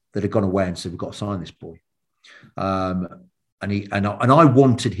 that had gone away and said, we've got to sign this boy. And I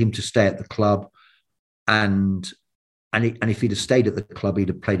wanted him to stay at the club. And if he'd have stayed at the club, he'd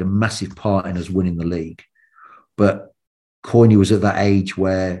have played a massive part in us winning the league. But Coyne was at that age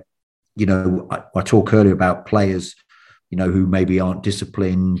where, I talk earlier about players, who maybe aren't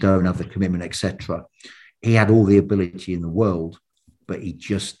disciplined, don't have the commitment, etc. He had all the ability in the world, but he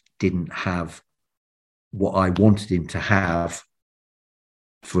just didn't have what I wanted him to have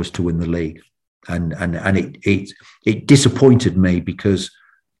for us to win the league. And it disappointed me because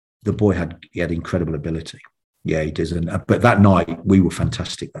the boy had incredible ability. Yeah, he does. But that night, we were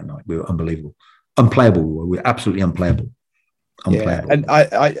fantastic that night. We were unbelievable. Unplayable. We were absolutely unplayable. Yeah, and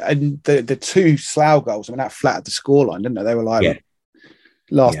and the two Slough goals, I mean, that flattered the scoreline, didn't they? They were like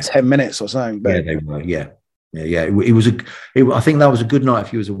last 10 minutes or something. But yeah, they were. Yeah. It was I think that was a good night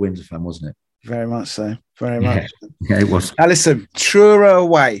if you was a Windsor fan, wasn't it? Very much so. Very much. Yeah, it was. Now listen, Truro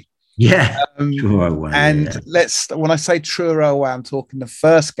away. Yeah. Truro away. And when I say Truro away, I'm talking the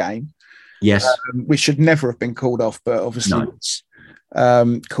first game. Yes. Which should never have been called off, but obviously it's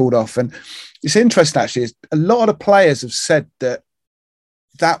called off. And it's interesting, actually, is a lot of players have said that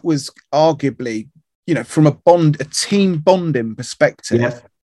was arguably, from a team bonding perspective,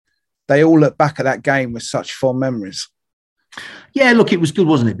 they all look back at that game with such fond memories. Yeah, look, it was good,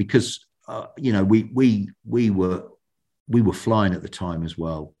 wasn't it? Because we were flying at the time as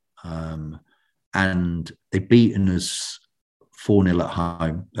well, and they'd beaten us 4-0 at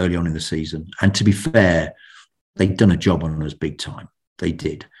home early on in the season. And to be fair, they'd done a job on us big time. They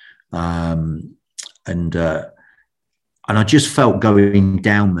did. And I just felt going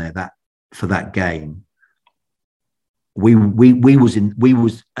down there for that game, we was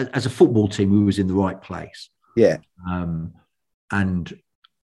as a football team, we was in the right place. Yeah. And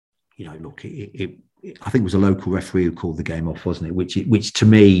look, I think it was a local referee who called the game off, wasn't it? Which to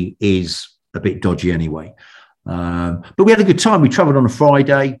me is a bit dodgy anyway. But we had a good time. We travelled on a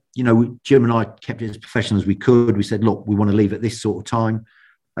Friday. Jim and I kept it as professional as we could. We said, look, we want to leave at this sort of time.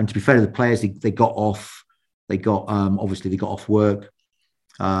 And to be fair to the players, they got off. They got obviously they got off work.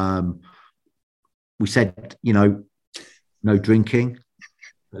 We said, no drinking.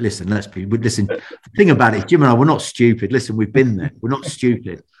 Listen, listen. The thing about it, Jim and I, we're not stupid. Listen, we've been there. We're not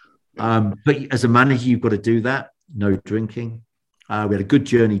stupid. But as a manager, you've got to do that. No drinking. We had a good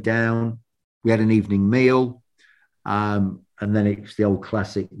journey down. We had an evening meal. And then it's the old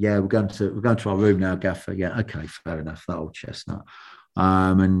classic. Yeah, we're going to our room now, Gaffer. Yeah, okay, fair enough. That old chestnut.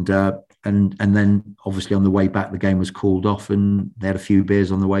 And then obviously on the way back, the game was called off, and they had a few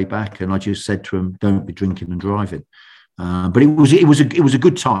beers on the way back. And I just said to them, "Don't be drinking and driving." But it was a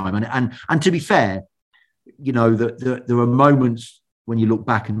good time. And to be fair, there are moments when you look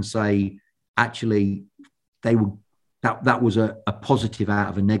back and say, actually, that was a positive out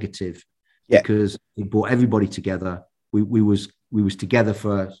of a negative, because it brought everybody together. We was together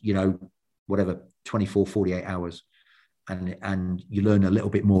for 24, 48 hours. And you learn a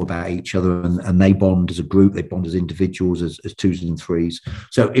little bit more about each other, and they bond as a group, they bond as individuals, as twos and threes.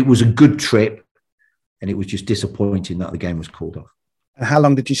 So it was a good trip, and it was just disappointing that the game was called off. And how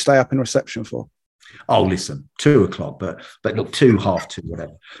long did you stay up in reception for? Oh, listen, 2:00, but look, 2, 2:30,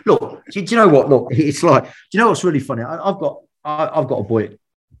 whatever. Look, do you know what? Look, it's like, do you know what's really funny? I've got a boy at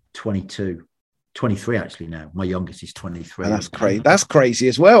 22. 23 actually now. My youngest is 23. And that's crazy. That's crazy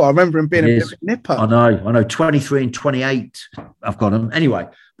as well. I remember him being a bit of a nipper. I know. 23 and 28. I've got him anyway.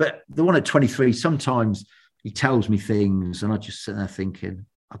 But the one at 23, sometimes he tells me things, and I just sit there thinking,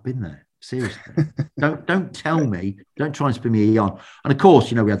 I've been there. Seriously, don't tell me. Don't try and spin me on. And of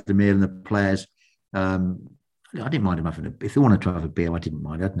course, we had the meal and the players. I didn't mind them having if they wanted to have a beer, I didn't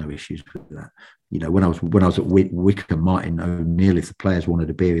mind. I had no issues with that. When I was at Wickham, Martin O'Neill, if the players wanted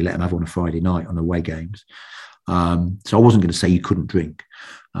a beer, he let them have on a Friday night on away games. So I wasn't going to say you couldn't drink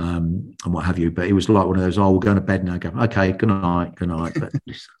and what have you, but it was like one of those, we're going to bed now. Go, okay, good night. But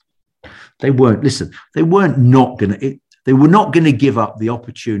listen, they were not going to give up the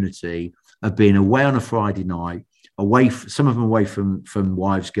opportunity of being away on a Friday night, some of them away from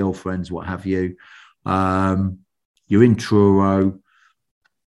wives, girlfriends, what have you. You're in Truro,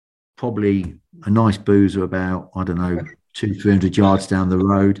 probably a nice boozer about, 200-300 yards down the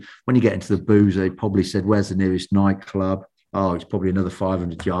road. When you get into the boozer, they probably said, where's the nearest nightclub? Oh, it's probably another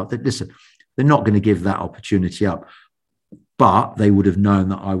 500 yards. Listen, they're not going to give that opportunity up. But they would have known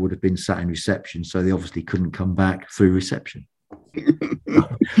that I would have been sat in reception, so they obviously couldn't come back through reception.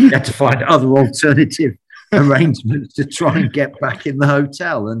 You had to find other alternative arrangements to try and get back in the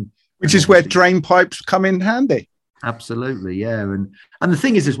hotel. Which is where drain pipes come in handy. Absolutely, yeah. And the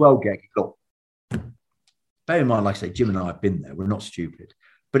thing is as well, Geg, look, bear in mind, like I say, Jim and I have been there. We're not stupid.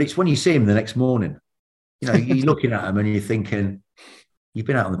 But it's when you see him the next morning, you're looking at him and you're thinking, you've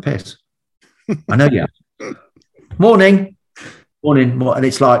been out on the piss. I know you have. Morning. And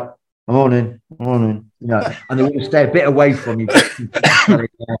it's like, morning. And they want to stay a bit away from you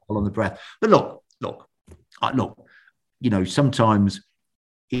on the breath. But look, sometimes,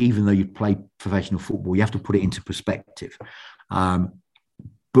 even though you've played professional football, you have to put it into perspective. But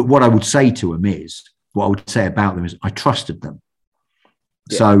what I would say about them is I trusted them.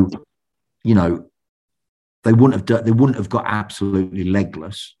 Yeah. So, they wouldn't have got absolutely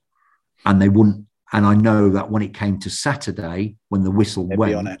legless, and they wouldn't. And I know that when it came to Saturday, when the whistle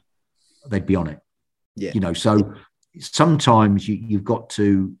went, they'd be on it. Yeah. So sometimes you've got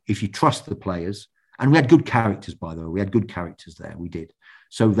to, if you trust the players, and we had good characters, by the way, we had good characters there. We did.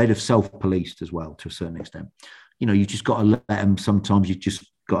 So they'd have self-policed as well to a certain extent. You just got to let them. Sometimes you just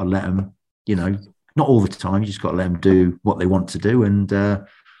got to let them. Not all the time. You just got to let them do what they want to do. And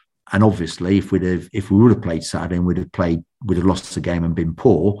obviously, if we would have played Saturday and we'd have lost the game and been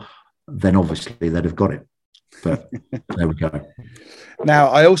poor, then obviously they'd have got it. But there we go. Now,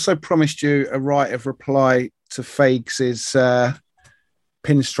 I also promised you a right of reply to Fags'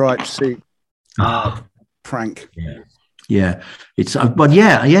 pinstripe suit prank. Yeah. It's but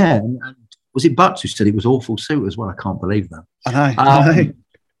yeah. And was it Butts who said it was awful suit as well? I can't believe that. I know.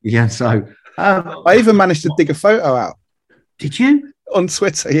 Yeah. So I even managed to dig a photo out. Did you? On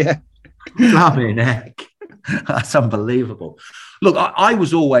Twitter, yeah. Blimey heck. That's unbelievable. Look, I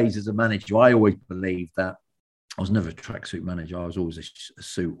was always, as a manager, I always believed that I was never a tracksuit manager. I was always a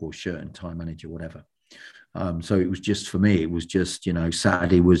suit or shirt and tie manager, whatever. So it was just, for me, it was just,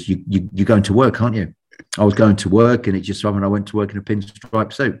 Saturday was, you're going to work, aren't you? I was going to work, and it just so happened I went to work in a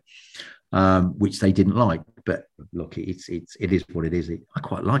pinstripe suit, which they didn't like. But look, it is what it is. I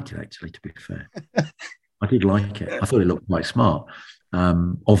quite liked it, actually, to be fair. I did like it. I thought it looked quite smart.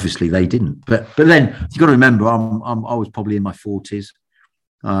 Obviously they didn't. But then you've got to remember, I was probably in my 40s.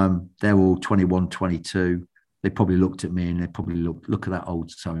 They're all 21, 22. They probably looked at me and they probably look at that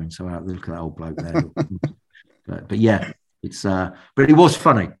old so-and-so out. Look at that old bloke there. but yeah, it's but it was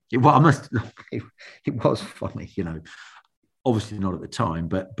funny. It was funny, you know. Obviously not at the time,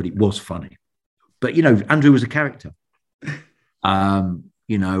 but it was funny. But you know, Andrew was a character.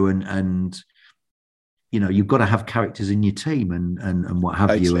 You know, and you know, you've got to have characters in your team and what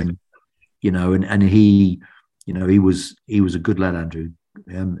have you, and you know, and he, you know, he was a good lad, Andrew.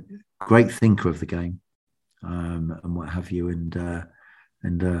 Great thinker of the game, and what have you,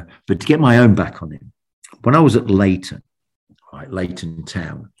 but to get my own back on him, when I was at Leighton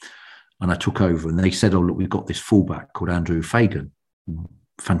Town, and I took over, and they said, "Oh look, we've got this fullback called Andrew Fagan,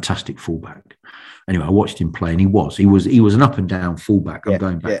 fantastic fullback." Anyway, I watched him play, and he was an up and down fullback. I'm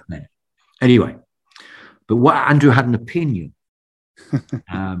going back then. Anyway, but what Andrew had an opinion,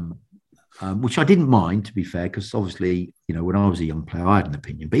 which I didn't mind, to be fair, because obviously, you know, when I was a young player, I had an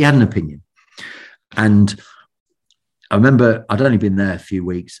opinion, but he had an opinion. And I remember I'd only been there a few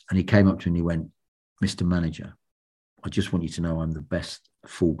weeks, and he came up to me and he went, "Mr. Manager, I just want you to know I'm the best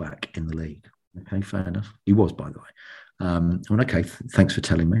fullback in the league." Okay, fair enough. He was, by the way. I went, okay, thanks for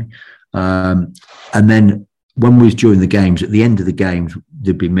telling me. And then when we was during the games, at the end of the games,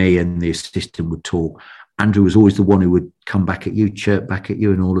 there'd be me and the assistant would talk. Andrew was always the one who would come back at you, chirp back at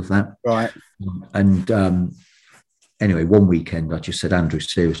you and all of that. Right. And anyway, one weekend I just said, "Andrew,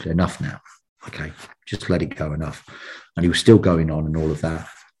 seriously, enough now. Okay, just let it go, enough." And he was still going on and all of that.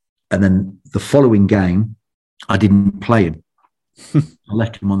 And then the following game, I didn't play him. I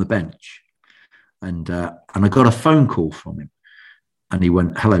left him on the bench. And I got a phone call from him. And he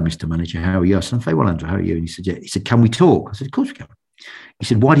went, "Hello, Mr. Manager, how are you?" I said, "I'm very well, Andrew, how are you?" And he said, "Yeah." He said, "Can we talk?" I said, "Of course we can." He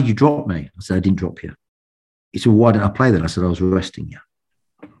said, "Why did you drop me?" I said, "I didn't drop you." He said, "Well, why didn't I play then?" I said, "I was resting you."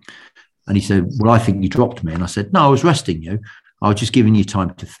 And he said, "Well, I think you dropped me." And I said, "No, I was resting you. I was just giving you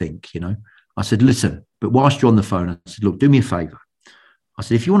time to think, you know." I said, "Listen, but whilst you're on the phone," I said, "Look, do me a favour." I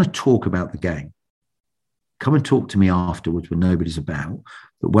said, "If you want to talk about the game, come and talk to me afterwards when nobody's about.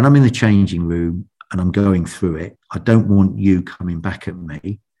 But when I'm in the changing room and I'm going through it, I don't want you coming back at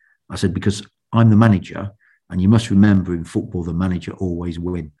me." I said, "Because I'm the manager, and you must remember in football, the manager always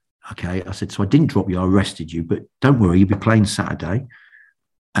win." Okay. I said, "So I didn't drop you, I arrested you, but don't worry, you'll be playing Saturday.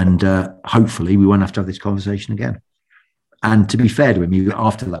 And hopefully we won't have to have this conversation again." And to be fair to him,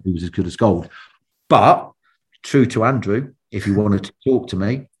 after that, he was as good as gold. But true to Andrew, if he wanted to talk to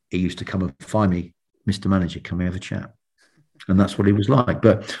me, he used to come and find me, "Mr. Manager, can we have a chat?" And that's what he was like.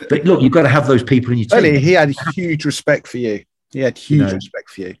 But look, you've got to have those people in your team. He had huge respect for you. He had huge respect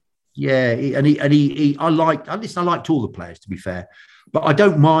for you. Yeah, I liked all the players, to be fair. But I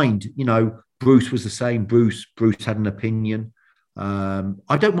don't mind, you know, Bruce was the same. Bruce had an opinion.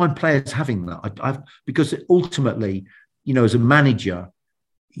 I don't mind players having that. Because ultimately, you know, as a manager,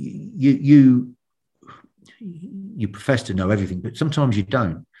 you profess to know everything, but sometimes you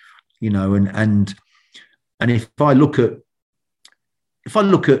don't, you know, and if I look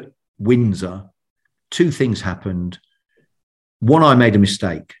at Windsor, two things happened. One, I made a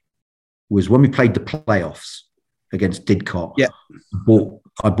mistake, was when we played the playoffs against Didcot. Yeah,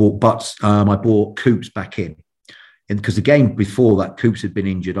 I bought Coops back in, and because the game before that, Coops had been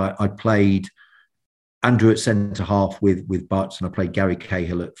injured. I played Andrew at centre half with Butts, and I played Gary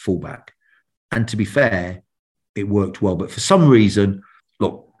Cahill at fullback. And to be fair, it worked well. But for some reason,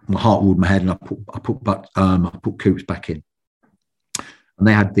 look, my heart ruled my head, and I put Coops back in. And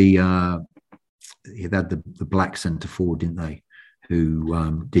they had the black centre forward, didn't they?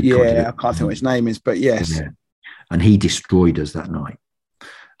 Who did? Yeah, I can't think what his name is, but yes. Yeah. And he destroyed us that night.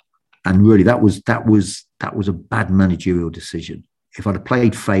 And really, that was a bad managerial decision. If I'd have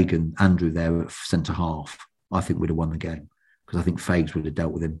played Fagan, Andrew there at centre half, I think we'd have won the game, because I think Fags would have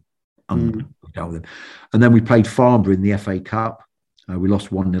dealt with him. And then we played Farnborough in the FA Cup. We lost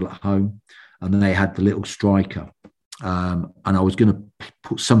 1-0 at home, and then they had the little striker. And I was going to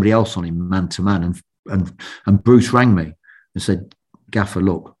put somebody else on him, man to man. And Bruce rang me and said, "Gaffer,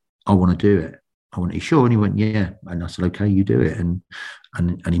 look, I want to do it." I went, "Are you sure?" And he went, "Yeah." And I said, "Okay, you do it." And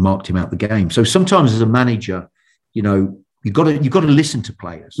he marked him out the game. So sometimes as a manager, you know, you've got to listen to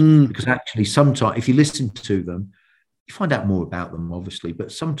players, because actually sometimes if you listen to them, you find out more about them, obviously.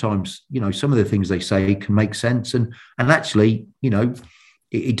 But sometimes, you know, some of the things they say can make sense, and actually, you know,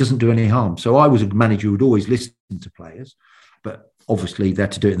 it doesn't do any harm. So I was a manager who would always listen to players, but obviously they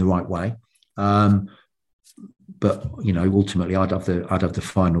had to do it in the right way. But you know, ultimately, I'd have the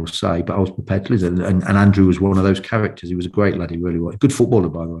final say. But I was prepared to listen. And Andrew was one of those characters. He was a great lad. He really was. Good footballer,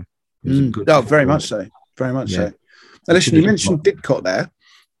 by the way. Very much so. Very much so. Now, listen, you mentioned Didcot there.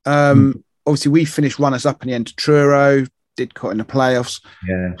 Obviously, we finished runners-up in the end to Truro, Didcot in the playoffs.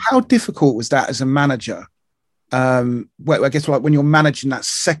 Yeah. How difficult was that as a manager? I guess like when you're managing that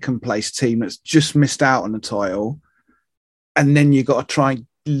second place team that's just missed out on the title, and then you got to try and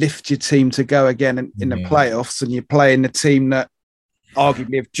lift your team to go again in the playoffs, and you're playing the team that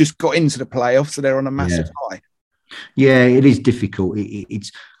arguably have just got into the playoffs, so they're on a massive high. Yeah, it is difficult.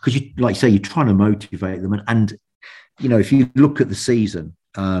 It's because you, like you say, you're trying to motivate them, and you know, if you look at the season,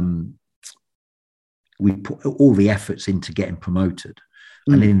 we put all the efforts into getting promoted.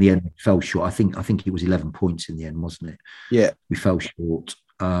 And in the end, we fell short. I think it was 11 points in the end, wasn't it? Yeah. We fell short.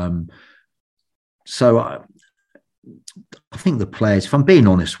 So I think the players, if I'm being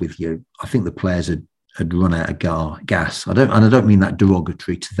honest with you, I think the players had run out of gas. I don't mean that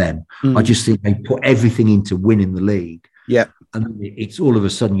derogatory to them. I just think they put everything into winning the league. Yeah. And it's all of a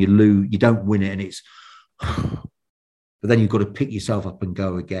sudden you lose, you don't win it, and it's, but then you've got to pick yourself up and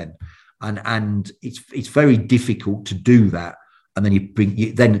go again. And it's very difficult to do that. And then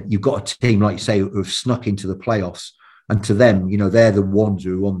then you've got a team, like you say, who have snuck into the playoffs. And to them, you know, they're the ones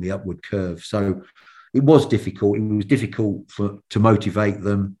who are on the upward curve. So it was difficult. It was difficult to motivate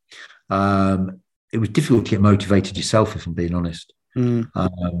them. It was difficult to get motivated yourself, if I'm being honest. And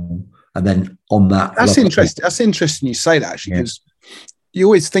then on that, that's interesting. That's interesting you say that, actually, because you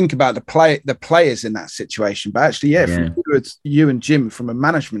always think about the players in that situation, but actually, from you and Jim from a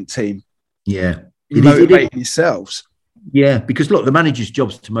management team, you motivate yourselves. Yeah, because look, the manager's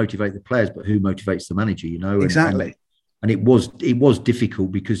job is to motivate the players, but who motivates the manager? You know, exactly. And it was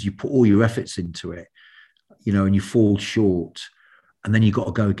difficult because you put all your efforts into it, you know, and you fall short, and then you got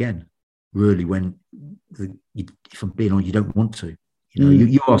to go again. Really, when if I'm being honest, you don't want to. You know,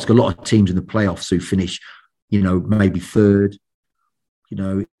 you ask a lot of teams in the playoffs who finish, you know, maybe third. You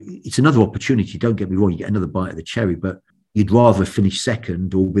know, it's another opportunity. Don't get me wrong, you get another bite of the cherry, but you'd rather finish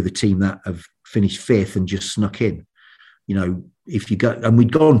second or with a team that have finished fifth and just snuck in. You know, if you go, and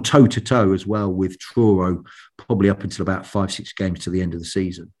we'd gone toe to toe as well with Truro, probably up until about 5-6 games to the end of the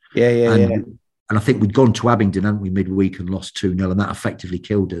season. And I think we'd gone to Abingdon, hadn't we, midweek, and lost 2-0, and that effectively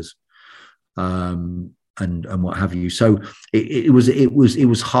killed us, and what have you. So it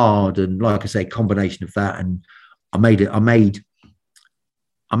was hard, and like I say, a combination of that, and I made it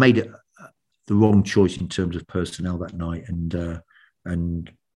the wrong choice in terms of personnel that night,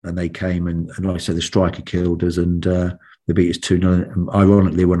 and they came, and like I said, the striker killed us, and they beat us 2-0, and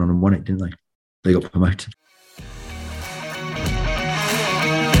ironically went on and won it, didn't they? They got promoted.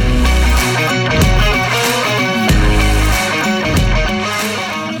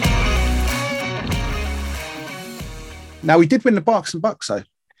 Now, we did win the Berks and Bucks, though,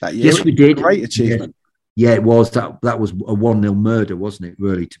 that year. Yes, we did. Great achievement. Yeah, it was. That was a 1-0 murder, wasn't it,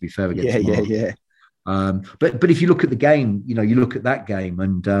 really, to be fair against Mark. Yeah. But if you look at the game, you know, you look at that game,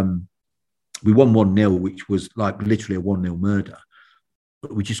 and we won 1-0, which was like literally a 1-0 murder,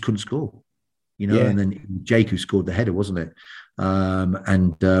 but we just couldn't score, you know. And then Jake who scored the header, wasn't it? You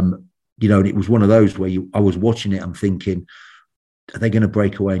know, and it was one of those where I was watching it, I'm thinking, are they going to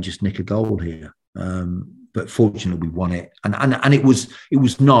break away and just nick a goal here? But fortunately, we won it, and it was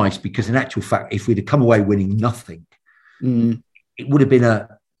nice, because in actual fact, if we'd have come away winning nothing, it would have been a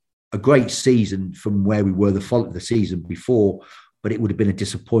great season from where we were the season before, but it would have been a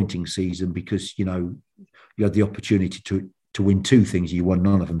disappointing season because, you know, you had the opportunity to win 2 things, you won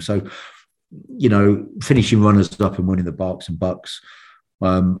none of them. So, you know, finishing runners up and winning the Berks and Bucks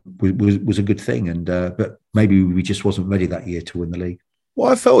was a good thing, and but maybe we just wasn't ready that year to win the league.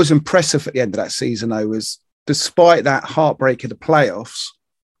 What I felt was impressive at the end of that season, though, was despite that heartbreak of the playoffs,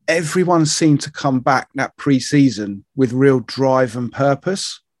 everyone seemed to come back that pre-season with real drive and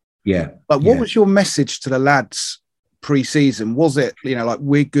purpose. Yeah. But what was your message to the lads pre-season? Was it, you know, like,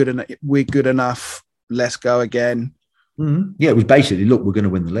 we're good enough, let's go again? Mm-hmm. Yeah, it was basically, look, we're going to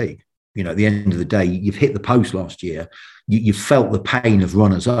win the league. You know, at the end of the day, you've hit the post last year. You felt the pain of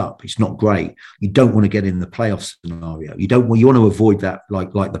runners up. It's not great. You don't want to get in the playoff scenario. You want to avoid that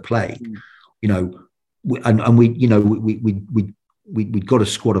like the plague. You know, we'd got a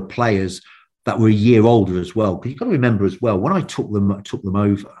squad of players that were a year older as well. Because you've got to remember as well, when I took them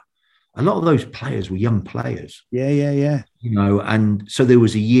over, a lot of those players were young players. Yeah. You know, and so there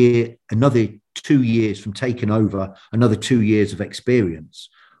was a year, another 2 years from taking over, another 2 years of experience.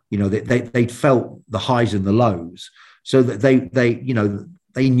 You know, they'd felt the highs and the lows, so that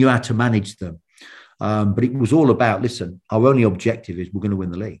they knew how to manage them. But it was all about, listen, our only objective is we're going to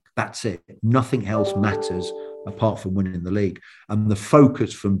win the league. That's it. Nothing else matters apart from winning the league. And the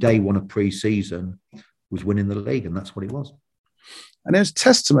focus from day one of pre-season was winning the league, and that's what it was. And there's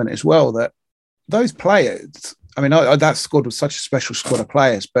testament as well that those players, I mean, that squad was such a special squad of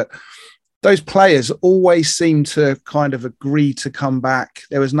players, but those players always seemed to kind of agree to come back.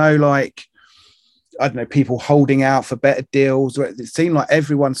 There was no like, I don't know, people holding out for better deals. It seemed like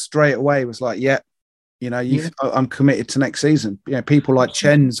everyone straight away was like, yeah, I'm committed to next season. People like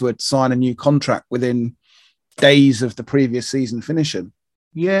Chens would sign a new contract within days of the previous season finishing.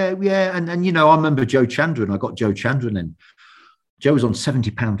 Yeah. And I remember Joe Chandran. I got Joe Chandran in. Joe was on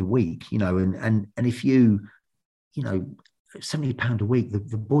 £70 a week, and if £70 a week,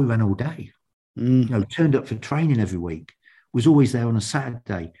 the boy ran all day, turned up for training every week, was always there on a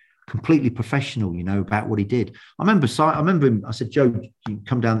Saturday, completely professional, about what he did. I remember him, I said, Joe, you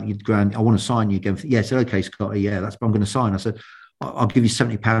come down the ground, I want to sign you again. Yeah, I said, okay, Scotty, yeah, that's what I'm going to sign. I said, I'll give you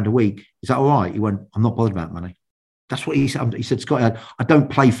 £70 a week. Is that all right? He went, I'm not bothered about money. That's what he said. He said, Scotty, I don't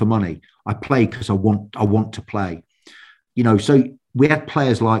play for money. I play because I want to play. So we had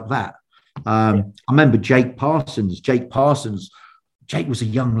players like that. I remember Jake Parsons. Jake was a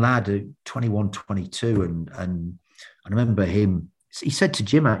young lad at 21, 22. And I remember him, he said to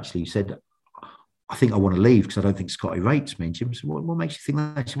Jim, actually, he said, I think I want to leave because I don't think Scotty rates me. And Jim said, what makes you think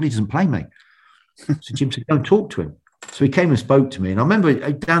that? He said, well, he doesn't play me. So Jim said, don't talk to him. So he came and spoke to me. And I remember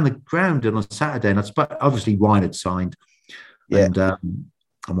down the ground on a Saturday, and obviously Ryan had signed and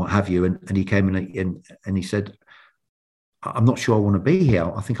what have you. And he came in and he said, I'm not sure I want to be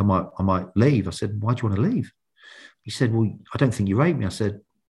here. I think I might leave. I said, why do you want to leave? He said, well, I don't think you rate me. I said,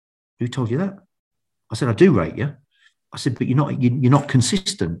 who told you that? I said, I do rate you. I said, but you're not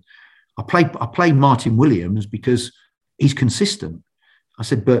consistent. I play Martin Williams because he's consistent. I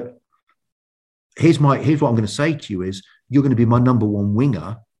said, but here's what I'm going to say to you is you're going to be my number one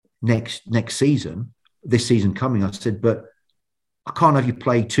winger next season, this season coming. I said, but I can't have you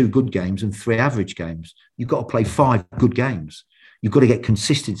play 2 good games and 3 average games. You've got to play 5 good games. You've got to get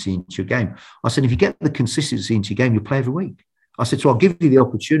consistency into your game. I said, if you get the consistency into your game, you'll play every week. I said, so I'll give you the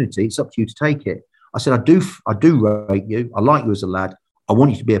opportunity. It's up to you to take it. I said, I do rate you. I like you as a lad. I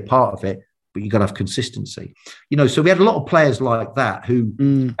want you to be a part of it, but you've got to have consistency. So we had a lot of players like that who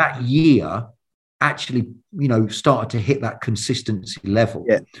that year actually, started to hit that consistency level.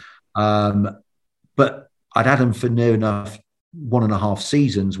 Yeah. But I'd had them for near enough 1.5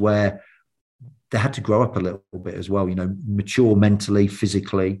 seasons where they had to grow up a little bit as well, mature mentally,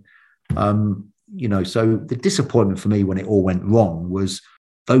 physically. So the disappointment for me when it all went wrong was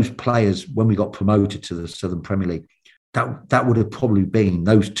those players, when we got promoted to the Southern Premier League, that would have probably been,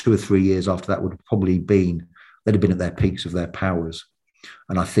 those 2 or 3 years after that would have probably been, they'd have been at their peaks of their powers.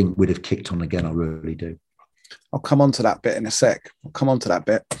 And I think we'd have kicked on again. I really do. I'll come on to that bit in a sec.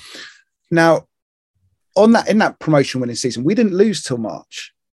 Now, in that promotion winning season, we didn't lose till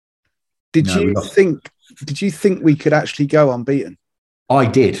March. Did you think we could actually go unbeaten? I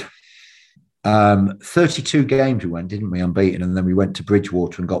did. 32 games we went, didn't we, unbeaten, and then we went to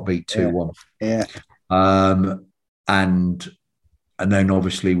Bridgewater and got beat 2-1. Yeah. And then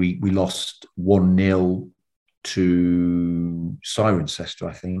obviously we lost 1-0 to Cirencester,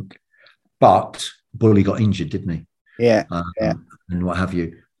 I think. But Bully got injured, didn't he? Yeah. And what have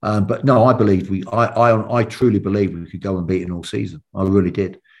you. But no, I truly believe we could go unbeaten all season. I really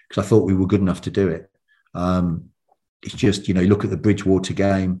did, because I thought we were good enough to do it. It's just, look at the Bridgewater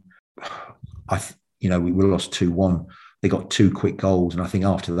game. We lost 2-1. They got 2 quick goals, and I think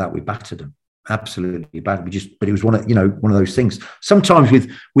after that we battered them. Absolutely bad. But it was one of those things. Sometimes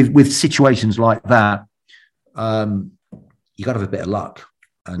with situations like that, you got to have a bit of luck,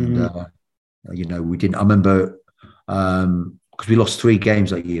 and we didn't. I remember because we lost 3 games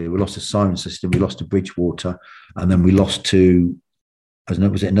that year. We lost to Cirencester, we lost to Bridgewater, and then we lost to, I don't know,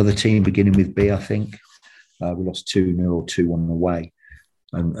 was it another team beginning with B? I think we lost 2-0 or 2-1 away,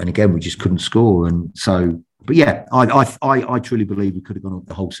 and again we just couldn't score. And so, but yeah, I truly believe we could have gone up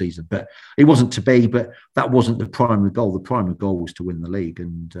the whole season, but it wasn't to be. But that wasn't the primary goal. The primary goal was to win the league,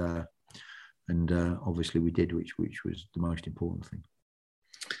 and obviously we did, which was the most important thing.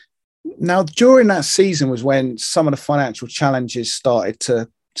 Now, during that season was when some of the financial challenges started to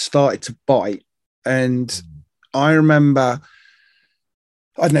bite, and I remember,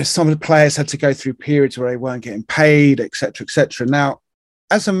 I don't know, some of the players had to go through periods where they weren't getting paid, etc., etc. Now,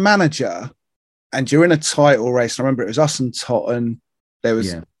 as a manager, and you're in a title race, I remember it was us and Tottenham. There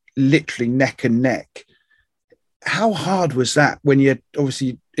was literally neck and neck. How hard was that when you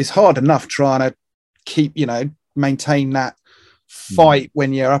obviously, it's hard enough trying to keep, maintain that fight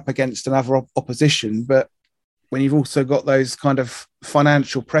when you're up against another opposition, but when you've also got those kind of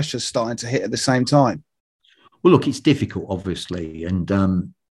financial pressures starting to hit at the same time? Well, look, it's difficult, obviously. And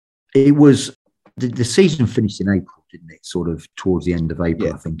it was, the season finished in April, didn't it? Sort of towards the end of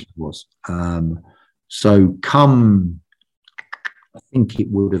April, I think it was. So come, I think it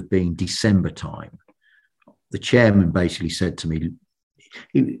would have been December time, the chairman basically said to me,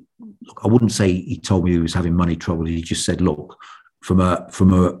 look, I wouldn't say he told me he was having money trouble. He just said, look, from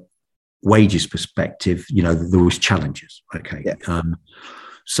a wages perspective, there was challenges. Okay. Yeah.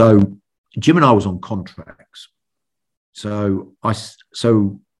 So Jim and I was on contracts. So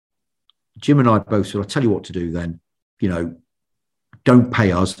Jim and I both said, I'll tell you what to do then, don't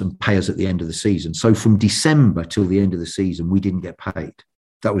pay us and pay us at the end of the season. So from December till the end of the season, we didn't get paid.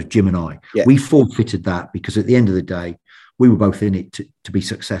 That was Jim and I. Yeah. We forfeited that because at the end of the day, we were both in it to be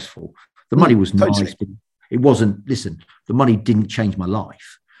successful. The money was totally nice, but it wasn't, listen, the money didn't change my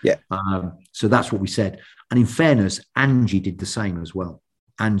life. Yeah. So that's what we said. And in fairness, Angie did the same as well.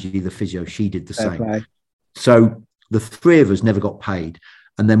 Angie, the physio, she did the same. Okay. So the three of us never got paid.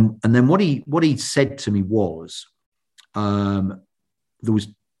 And then what he said to me was, there was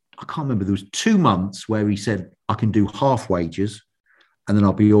 2 months where he said, I can do half wages and then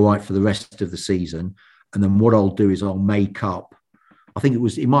I'll be all right for the rest of the season. And then what I'll do is I'll make up, I think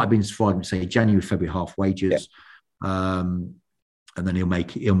it might have been Friday, say January, February, half wages. Yeah. And then he'll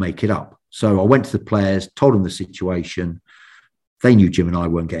make it up. So I went to the players, told them the situation. They knew Jim and I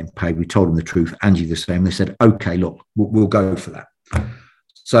weren't getting paid. We told them the truth. Angie the same. They said, okay, look, we'll go for that.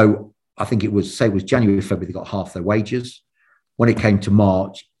 So I think it was January, February, they got half their wages. When it came to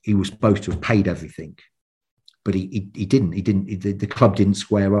March, he was supposed to have paid everything, but he didn't. The club didn't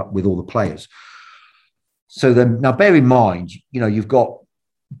square up with all the players. So then, now bear in mind, you've got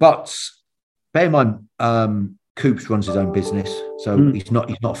Butts. Bear in mind, Coops runs his own business, so he's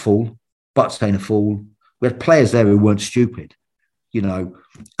not a fool. Butts ain't a fool. We had players there who weren't stupid,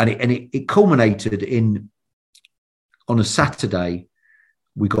 and it culminated on a Saturday.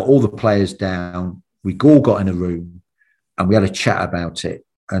 We got all the players down. We all got in a room, and we had a chat about it.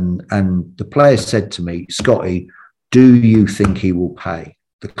 And the players said to me, Scotty, do you think he will pay?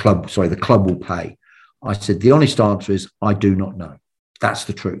 The club will pay. I said, the honest answer is, I do not know. That's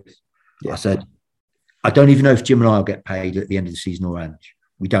the truth. Yeah. I said, I don't even know if Jim and I will get paid at the end of the season or Ange.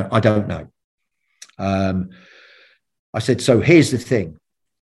 I don't know. I said, so here's the thing.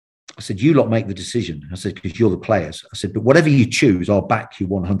 I said, you lot make the decision. I said, because you're the players. I said, but whatever you choose, I'll back you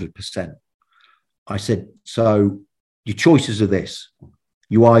 100%. I said, so your choices are this.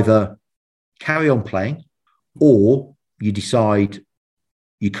 You either carry on playing or you decide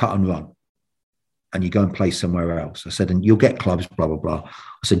you cut and run and you go and play somewhere else. I said, and you'll get clubs, blah, blah, blah.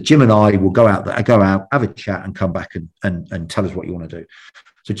 I said, Jim and I will go out, have a chat and come back and tell us what you want to do.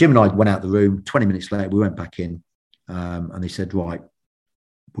 So Jim and I went out the room. 20 minutes later, we went back in and they said, right,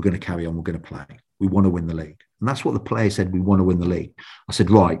 we're going to carry on. We're going to play. We want to win the league. And that's what the players said. We want to win the league. I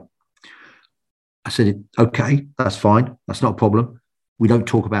said, right. I said, okay, that's fine. That's not a problem. We don't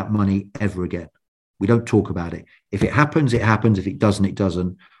talk about money ever again. We don't talk about it. If it happens, it happens. If it doesn't, it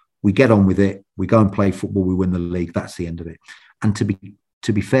doesn't. We get on with it. We go and play football. We win the league. That's the end of it. And to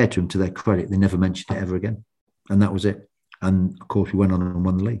be fair to them, to their credit, they never mentioned it ever again. And that was it. And of course, we went on and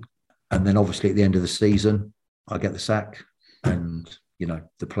won the league. And then obviously at the end of the season, I get the sack and,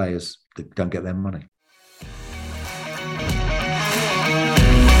 the players that don't get their money.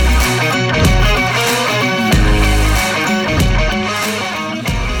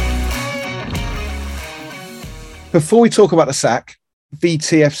 Before we talk about the sack,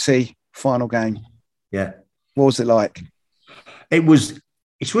 VTFC final game. Yeah. What was it like?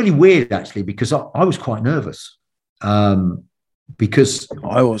 It's really weird actually, because I was quite nervous. Because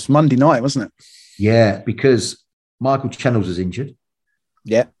I was Monday night, wasn't it? Yeah, because Michael Chennels was injured.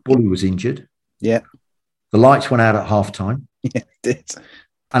 Yeah. Bully was injured. Yeah. The lights went out at half time. Yeah, it did.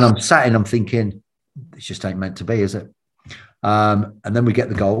 And I'm sat in, I'm thinking, this just ain't meant to be, is it? And then we get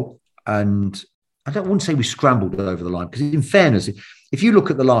the goal. And I wouldn't say we scrambled over the line, because in fairness, if you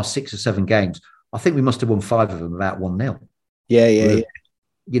look at the last 6 or 7 games, I think we must have won 5 of them about 1-0. Yeah.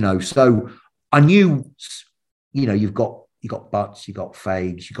 So I knew, you've got Butts, you've got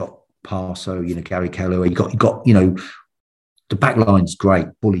Fages, you've got Parso, Gary Keller, you got the back line's great,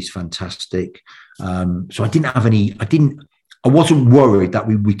 Bully's fantastic. So I wasn't worried that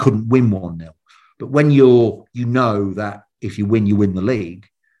we couldn't win 1-0. But when that if you win the league,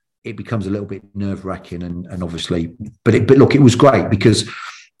 it becomes a little bit nerve-wracking and obviously, but look, it was great because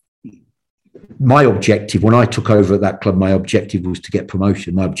my objective when I took over at that club, my objective was to get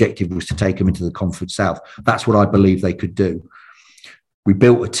promotion. My objective was to take them into the Conference South. That's what I believe they could do. We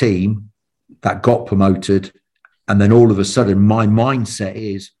built a team that got promoted, and then all of a sudden my mindset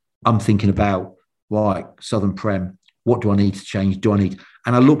is I'm thinking about, right, Southern Prem, what do I need to change? And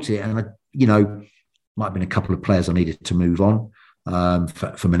I looked at it and might have been a couple of players I needed to move on.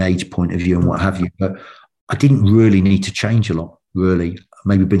 from an age point of view and what have you. But I didn't really need to change a lot, really.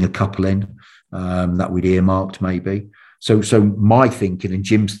 Maybe bring a couple in that we'd earmarked, maybe. So my thinking and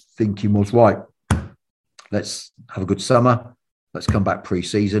Jim's thinking was, right, let's have a good summer. Let's come back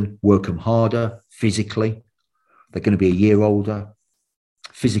pre-season, work them harder physically. They're going to be a year older,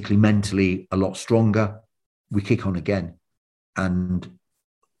 physically, mentally a lot stronger. We kick on again. And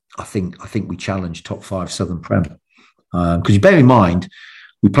I think we challenged top 5 Southern Prem. Because you bear in mind,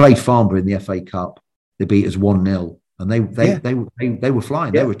 we played Farnborough in the FA Cup. They beat us 1-0. And they were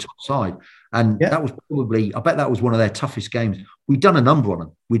flying. Yeah. They were top side. And that was probably, I bet that was one of their toughest games. We'd done a number on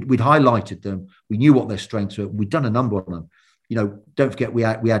them. We'd highlighted them. We knew what their strengths were. We'd done a number on them. You know, don't forget we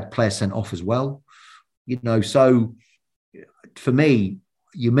had players sent off as well. You know, so for me,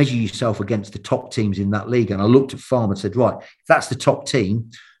 you measure yourself against the top teams in that league. And I looked at Farm and said, right, if that's the top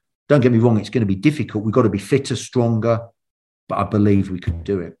team, don't get me wrong, it's going to be difficult. We've got to be fitter, stronger, but I believe we could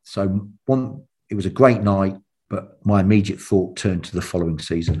do it. So it was a great night, but my immediate thought turned to the following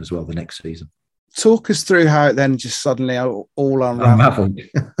season as well, the next season. Talk us through how it then just suddenly all unraveled.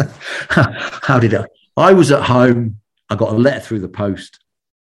 How did it? I was at home. I got a letter through the post.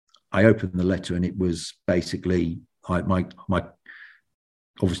 I opened the letter and it was basically my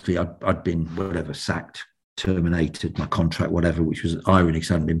obviously I'd been sacked, terminated, my contract, whatever, which was irony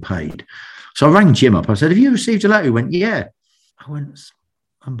because I hadn't been paid. So I rang Jim up. I said, have you received a letter? He went, yeah. I went, it's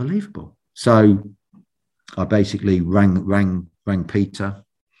unbelievable. So I basically rang Peter.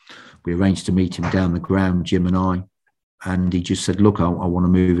 We arranged to meet him down the ground, Jim and I. And he just said, look, I want to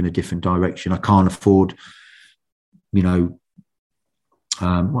move in a different direction. I can't afford, the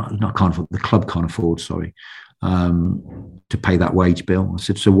club can't afford, to pay that wage bill. I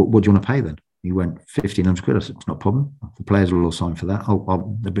said, so what do you want to pay then? He went, 1,500 quid. I said, it's not a problem. The players will all sign for that.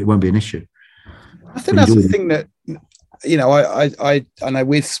 It won't be an issue. I think that's the thing that, I know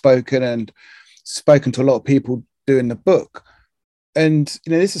we've spoken to a lot of people doing the book. And,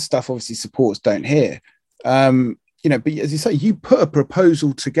 this is stuff obviously supporters don't hear. But as you say, you put a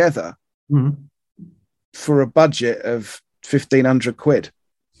proposal together for a budget of 1,500 quid.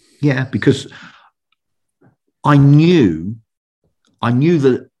 Yeah, because I knew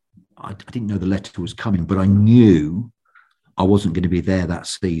that I didn't know the letter was coming, but I knew I wasn't going to be there that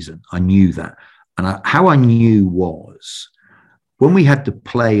season. I knew that. And how I knew was when we had the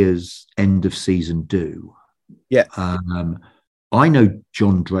players' end of season due. Yeah. I know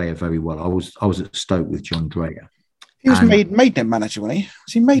John Dreyer very well. I was at Stoke with John Dreyer. He was Maidenhead manager, wasn't he?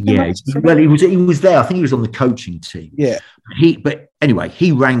 Was he Maidenhead manager? Well, he was there. I think he was on the coaching team. Yeah. But anyway,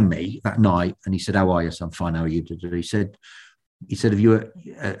 he rang me that night and he said, "How are you?" So I'm fine. How are you? He said, "Are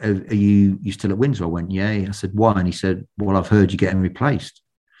you still at Windsor?" I went, "Yeah." I said, "Why?" And he said, "Well, I've heard you're getting replaced."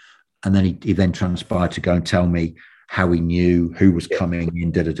 And then he then transpired to go and tell me how he knew who was coming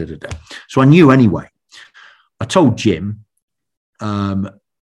in. So I knew anyway. I told Jim, and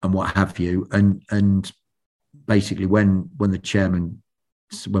what have you, and basically when the chairman,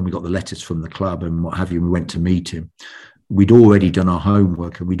 when we got the letters from the club and what have you, we went to meet him. We'd already done our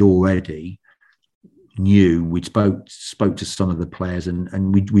homework and we'd already knew, we'd spoke to some of the players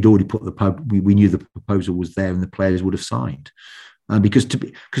and we'd already put we knew the proposal was there and the players would have signed.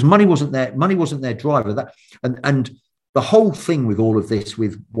 Because money wasn't their driver. And the whole thing with all of this,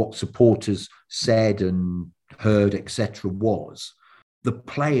 with what supporters said and heard, etc., was the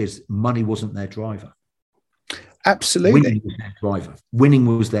players' money wasn't their driver. Absolutely, Winning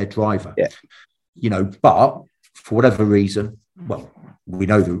was their driver. Yeah. But for whatever reason, well, we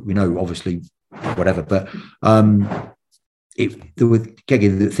know obviously whatever, but there were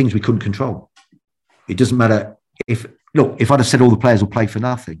things we couldn't control. It doesn't matter if I'd have said all the players will play for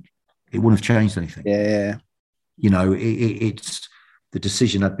nothing, it wouldn't have changed anything. Yeah. It's the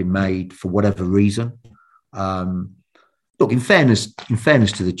decision had been made for whatever reason. Look, in fairness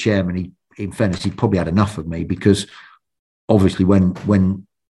to the chairman, he probably had enough of me, because obviously when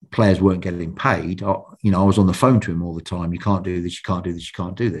players weren't getting paid, I was on the phone to him all the time. You can't do this. You can't do this. You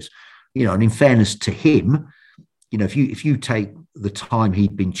can't do this. And in fairness to him, if you take the time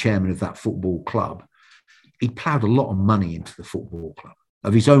he'd been chairman of that football club, he ploughed a lot of money into the football club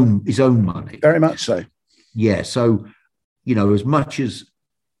of his own money. Very much so. Yeah. So, as much as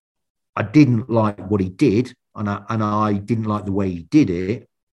I didn't like what he did, and I didn't like the way he did it,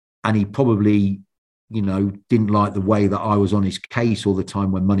 and he probably, didn't like the way that I was on his case all the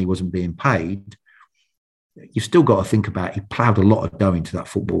time when money wasn't being paid, you've still got to think about, he ploughed a lot of dough into that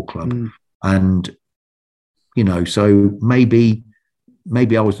football club. And, so maybe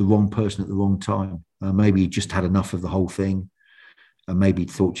I was the wrong person at the wrong time. Maybe he just had enough of the whole thing. And maybe he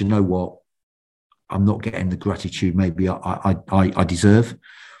thought, you know what, I'm not getting the gratitude maybe I deserve.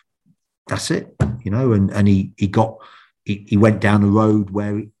 That's it, and he went down a road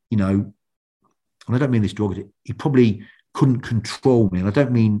where, and I don't mean this derogatory, he probably couldn't control me. And I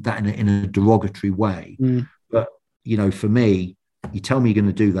don't mean that in a derogatory way, but, for me, you tell me you're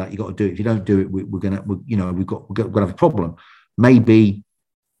going to do that, you got to do it. If you don't do it, we're going to have a problem. Maybe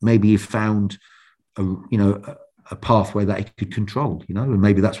he found a pathway that he could control, and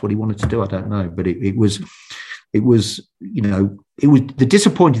maybe that's what he wanted to do. I don't know, but it was the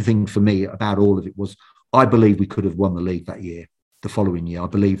disappointing thing for me about all of it was I believe we could have won the league that year, the following year. I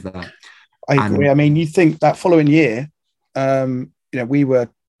believe that. I agree. I mean, you think that following year, we were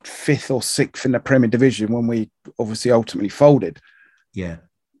 5th or 6th in the Premier Division when we obviously ultimately folded. Yeah.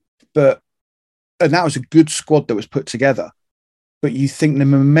 And that was a good squad that was put together. But you think the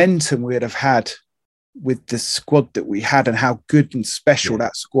momentum we'd have had with the squad that we had and how good and special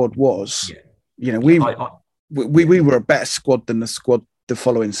that squad was, we were a better squad than the squad the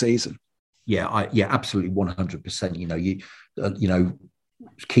following season. Yeah, absolutely, 100%.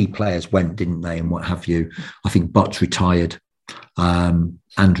 Key players went, didn't they, and what have you. I think Butts retired.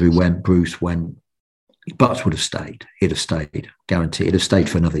 Andrew went, Bruce went. Butts would have stayed. He'd have stayed, guaranteed. He'd have stayed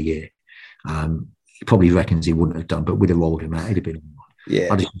for another year. He probably reckons he wouldn't have done, but we'd have rolled him out. He'd have been. Yeah.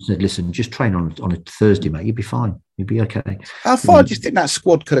 I just said, listen, just train on a Thursday, mate. You'll be fine. You'll be okay. How far do you think that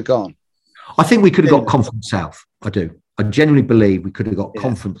squad could have gone? I think we could have got Conference South. I do. I genuinely believe we could have got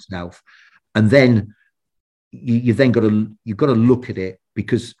Conference South, and then you've got to look at it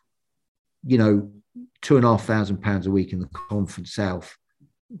because £2,500 a week in the Conference South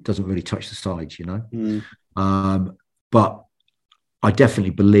doesn't really touch the sides, But I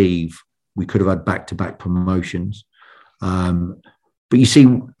definitely believe we could have had back-to-back promotions. But you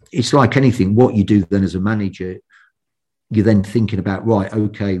see, it's like anything. What you do then as a manager, you're then thinking about, right,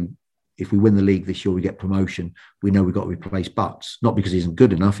 okay, if we win the league this year, we get promotion. We know we've got to replace Butts, not because he isn't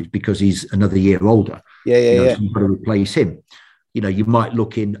good enough, it's because he's another year older. So you've got to replace him. You might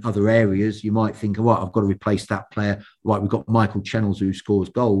look in other areas. You might think, right, I've got to replace that player. Right, we've got Michael Chennels who scores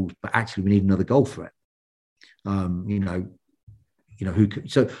goals, but actually we need another goal threat. Who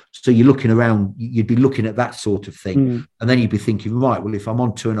could, so you're looking around, you'd be looking at that sort of thing. And then you'd be thinking, right, well, if I'm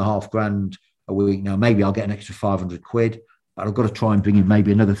on £2,500 a week now, maybe I'll get an extra £500, but I've got to try and bring in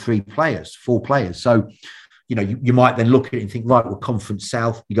maybe another 4 players. So, you might then look at it and think, right, well, Conference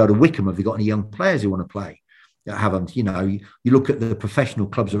South, you go to Wickham, have you got any young players who want to play? Haven't, you look at the professional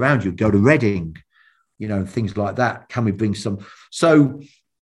clubs around you, go to Reading, things like that. Can we bring some? So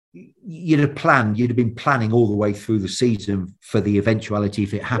you'd have been planning all the way through the season for the eventuality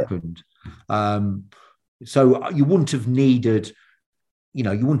if it happened. So you wouldn't have needed, you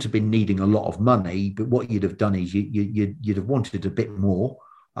wouldn't have been needing a lot of money, but what you'd have done is you'd have wanted a bit more.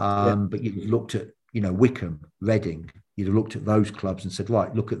 But you'd have looked at, Wickham, Reading, you'd have looked at those clubs and said,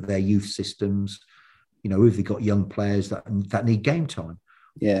 right, look at their youth systems. If they've got young players that need game time.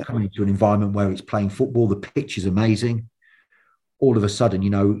 Coming into an environment where it's playing football, the pitch is amazing. All of a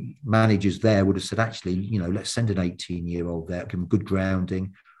sudden, managers there would have said, actually, let's send an 18-year-old there, give them good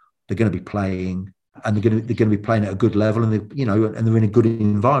grounding. They're going to be playing, and they're going to be playing at a good level, and they're in a good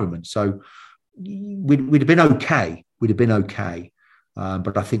environment. So we'd have been okay.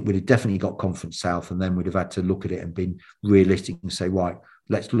 But I think we'd have definitely got Conference South, and then we'd have had to look at it and been realistic and say, right,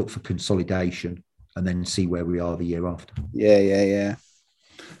 let's look for consolidation, and then see where we are the year after. Yeah.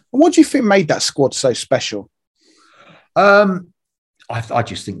 And what do you think made that squad so special? I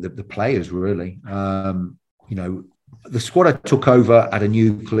just think that the players really, the squad I took over had a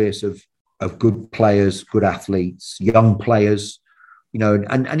nucleus of good players, good athletes, young players,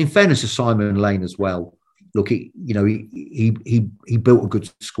 and in fairness to Simon Lane as well. Look, he built a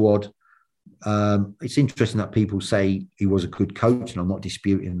good squad. It's interesting that people say he was a good coach, and I'm not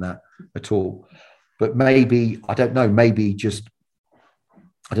disputing that at all. But maybe, I don't know, maybe he just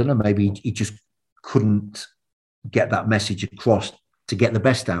couldn't get that message across to get the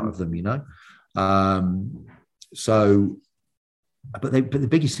best out of them, But the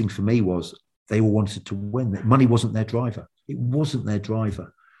biggest thing for me was they all wanted to win. Money wasn't their driver. It wasn't their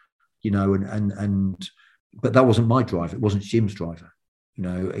driver, but that wasn't my driver. It wasn't Jim's driver.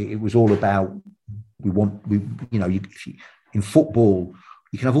 It was all about in football,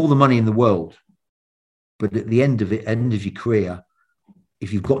 you can have all the money in the world, but at the end of your career,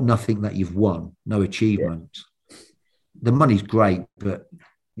 if you've got nothing that you've won, no achievement, the money's great. But,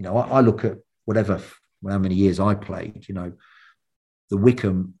 I look at how many years I played, the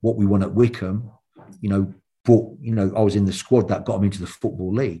Wickham, what we won at Wickham, brought, I was in the squad that got them into the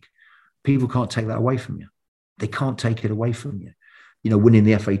Football League. People can't take that away from you. They can't take it away from you. winning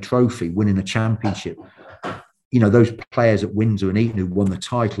the FA Trophy, winning a championship. Those players at Windsor and Eton who won the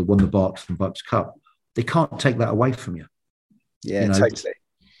title, won the Berks and Bucks Cup, they can't take that away from you. Yeah, totally.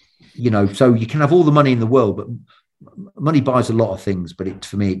 So you can have all the money in the world, but money buys a lot of things. But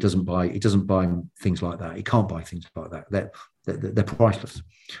for me, it doesn't buy things like that. It can't buy things like that. They're priceless.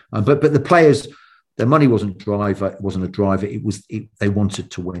 But the players, their money wasn't a driver. They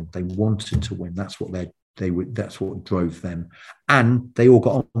wanted to win. They wanted to win. That's what that's what drove them, and they all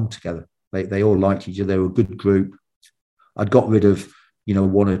got on together. They all liked each other. They were a good group. I'd got rid of,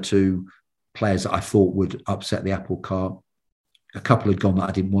 one or two players that I thought would upset the apple cart. A couple had gone that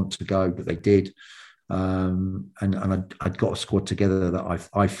I didn't want to go, but they did. And I'd got a squad together that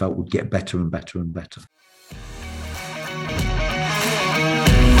I felt would get better and better and better.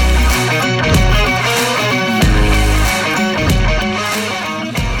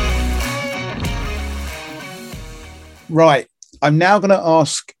 Right. I'm now going to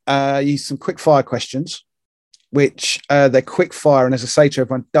ask you some quick fire questions, which they're quick fire. And as I say to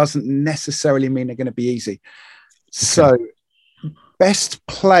everyone, doesn't necessarily mean they're going to be easy. Okay. So, best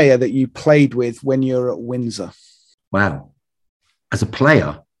player that you played with when you were at Windsor? Wow. As a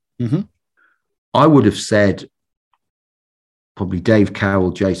player, I would have said probably Dave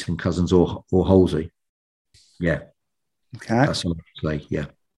Carroll, Jason Cousins, or Halsey. Yeah. Okay. That's what I would say, yeah.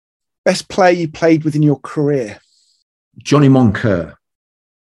 Best player you played with in your career? Johnny Moncur.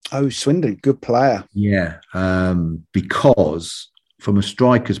 Oh, Swindon, good player. Yeah, because from a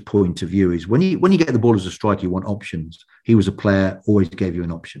striker's point of view, is when you get the ball as a striker, you want options. He was a player, always gave you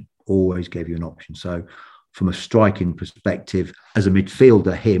an option. So from a striking perspective, as a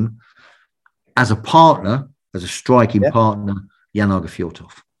midfielder, him. As a partner, as a striking partner, Jan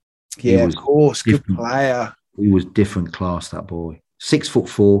Fjortov. Yeah, of course, good player. He was different class, that boy.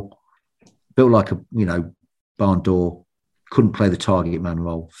 6'4", built like a, barn door, couldn't play the target man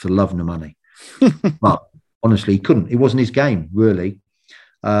role for love and the money. But honestly, he couldn't. It wasn't his game, really.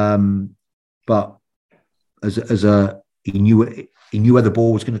 But he knew where the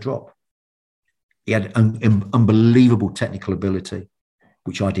ball was going to drop. He had unbelievable technical ability,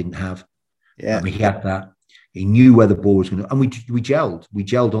 which I didn't have. Yeah, he had that. He knew where the ball was going to, and we gelled. We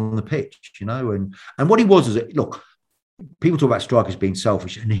gelled on the pitch, And what he was look. People talk about strikers being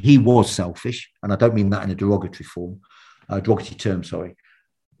selfish, and he was selfish, and I don't mean that in a derogatory term, sorry.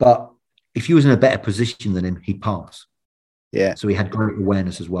 But if he was in a better position than him, he'd pass. Yeah. So he had great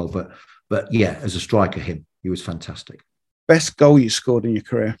awareness as well. But yeah, as a striker, he was fantastic. Best goal you scored in your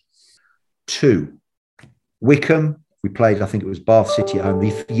career? 2. Wickham. We played, I think it was Bath City at home.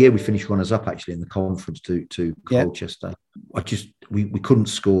 The year we finished runners-up, actually, in the conference to Colchester. We couldn't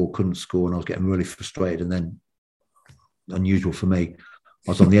score, and I was getting really frustrated. And then, unusual for me,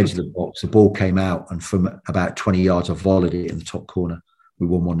 I was on the edge of the box. The ball came out, and from about 20 yards, I volleyed it in the top corner. We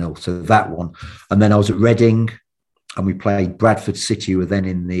won 1-0. So that one. And then I was at Reading, and we played Bradford City, who were then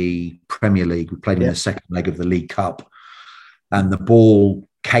in the Premier League. We played in the second leg of the League Cup. And the ball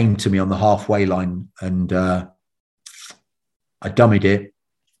came to me on the halfway line, and I dummied it,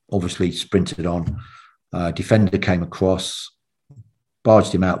 obviously sprinted on. Defender came across,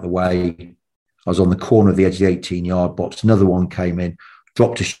 barged him out the way. I was on the corner of the edge of the 18-yard box. Another one came in,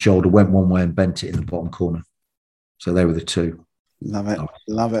 dropped his shoulder, went one way and bent it in the bottom corner. So they were the 2.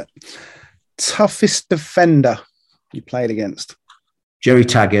 Love it. Toughest defender you played against? Jerry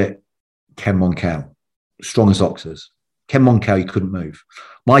Taggart, Ken Moncal. Strong as oxes. Ken Moncal, you couldn't move.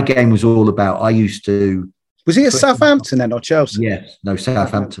 My game was all about, Was he at Southampton then, or Chelsea? Yes. No,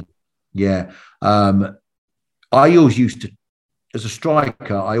 Southampton. Yeah. I always used to, as a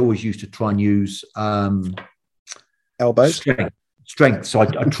striker, I always used to try and use elbows, strength. So I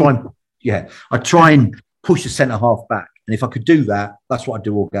try and push the centre half back, and if I could do that, that's what I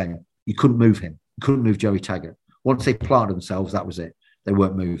do all game. You couldn't move him. You couldn't move Jerry Taggart. Once they planted themselves, that was it. They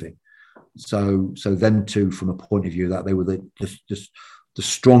weren't moving. So them two, from a point of view that they were the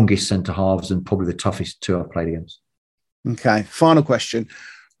strongest centre halves and probably the toughest 2 I've played against. Okay. Final question: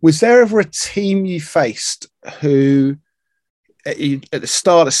 was there ever a team you faced who, at the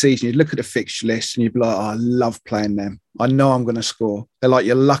start of the season, you'd look at the fixture list and you'd be like, I love playing them. I know I'm going to score. They're like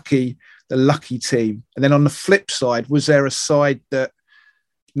the lucky team. And then on the flip side, was there a side that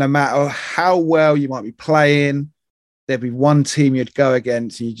no matter how well you might be playing, there'd be one team you'd go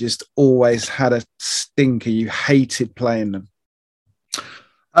against and you just always had a stinker? You hated playing them.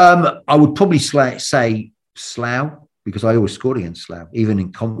 I would probably say Slough, because I always scored against Slough, even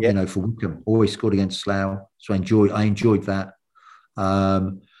in for Wickham, always scored against Slough. So I enjoyed that.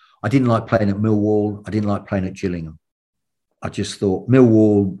 I didn't like playing at Millwall. I didn't like playing at Gillingham. I just thought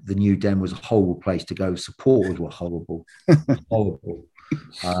Millwall, the new den, was a horrible place to go. Supporters were horrible, horrible.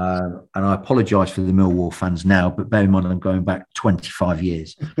 And I apologise for the Millwall fans now, but bear in mind I'm going back 25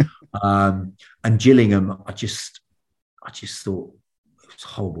 years. And Gillingham, I just thought it was a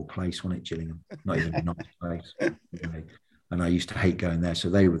horrible place, wasn't it, Gillingham? Not even a nice place. And I used to hate going there. So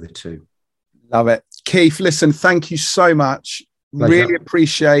they were the two. Love it. Keith, listen, thank you so much. Pleasure. Really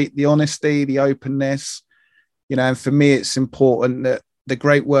appreciate the honesty, the openness. And for me, it's important that the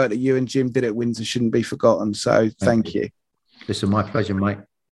great work that you and Jim did at Windsor shouldn't be forgotten. So thank you. Listen, my pleasure, mate.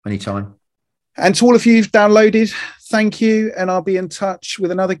 Anytime. And to all of you who've downloaded, thank you. And I'll be in touch with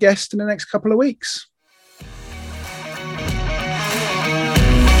another guest in the next couple of weeks.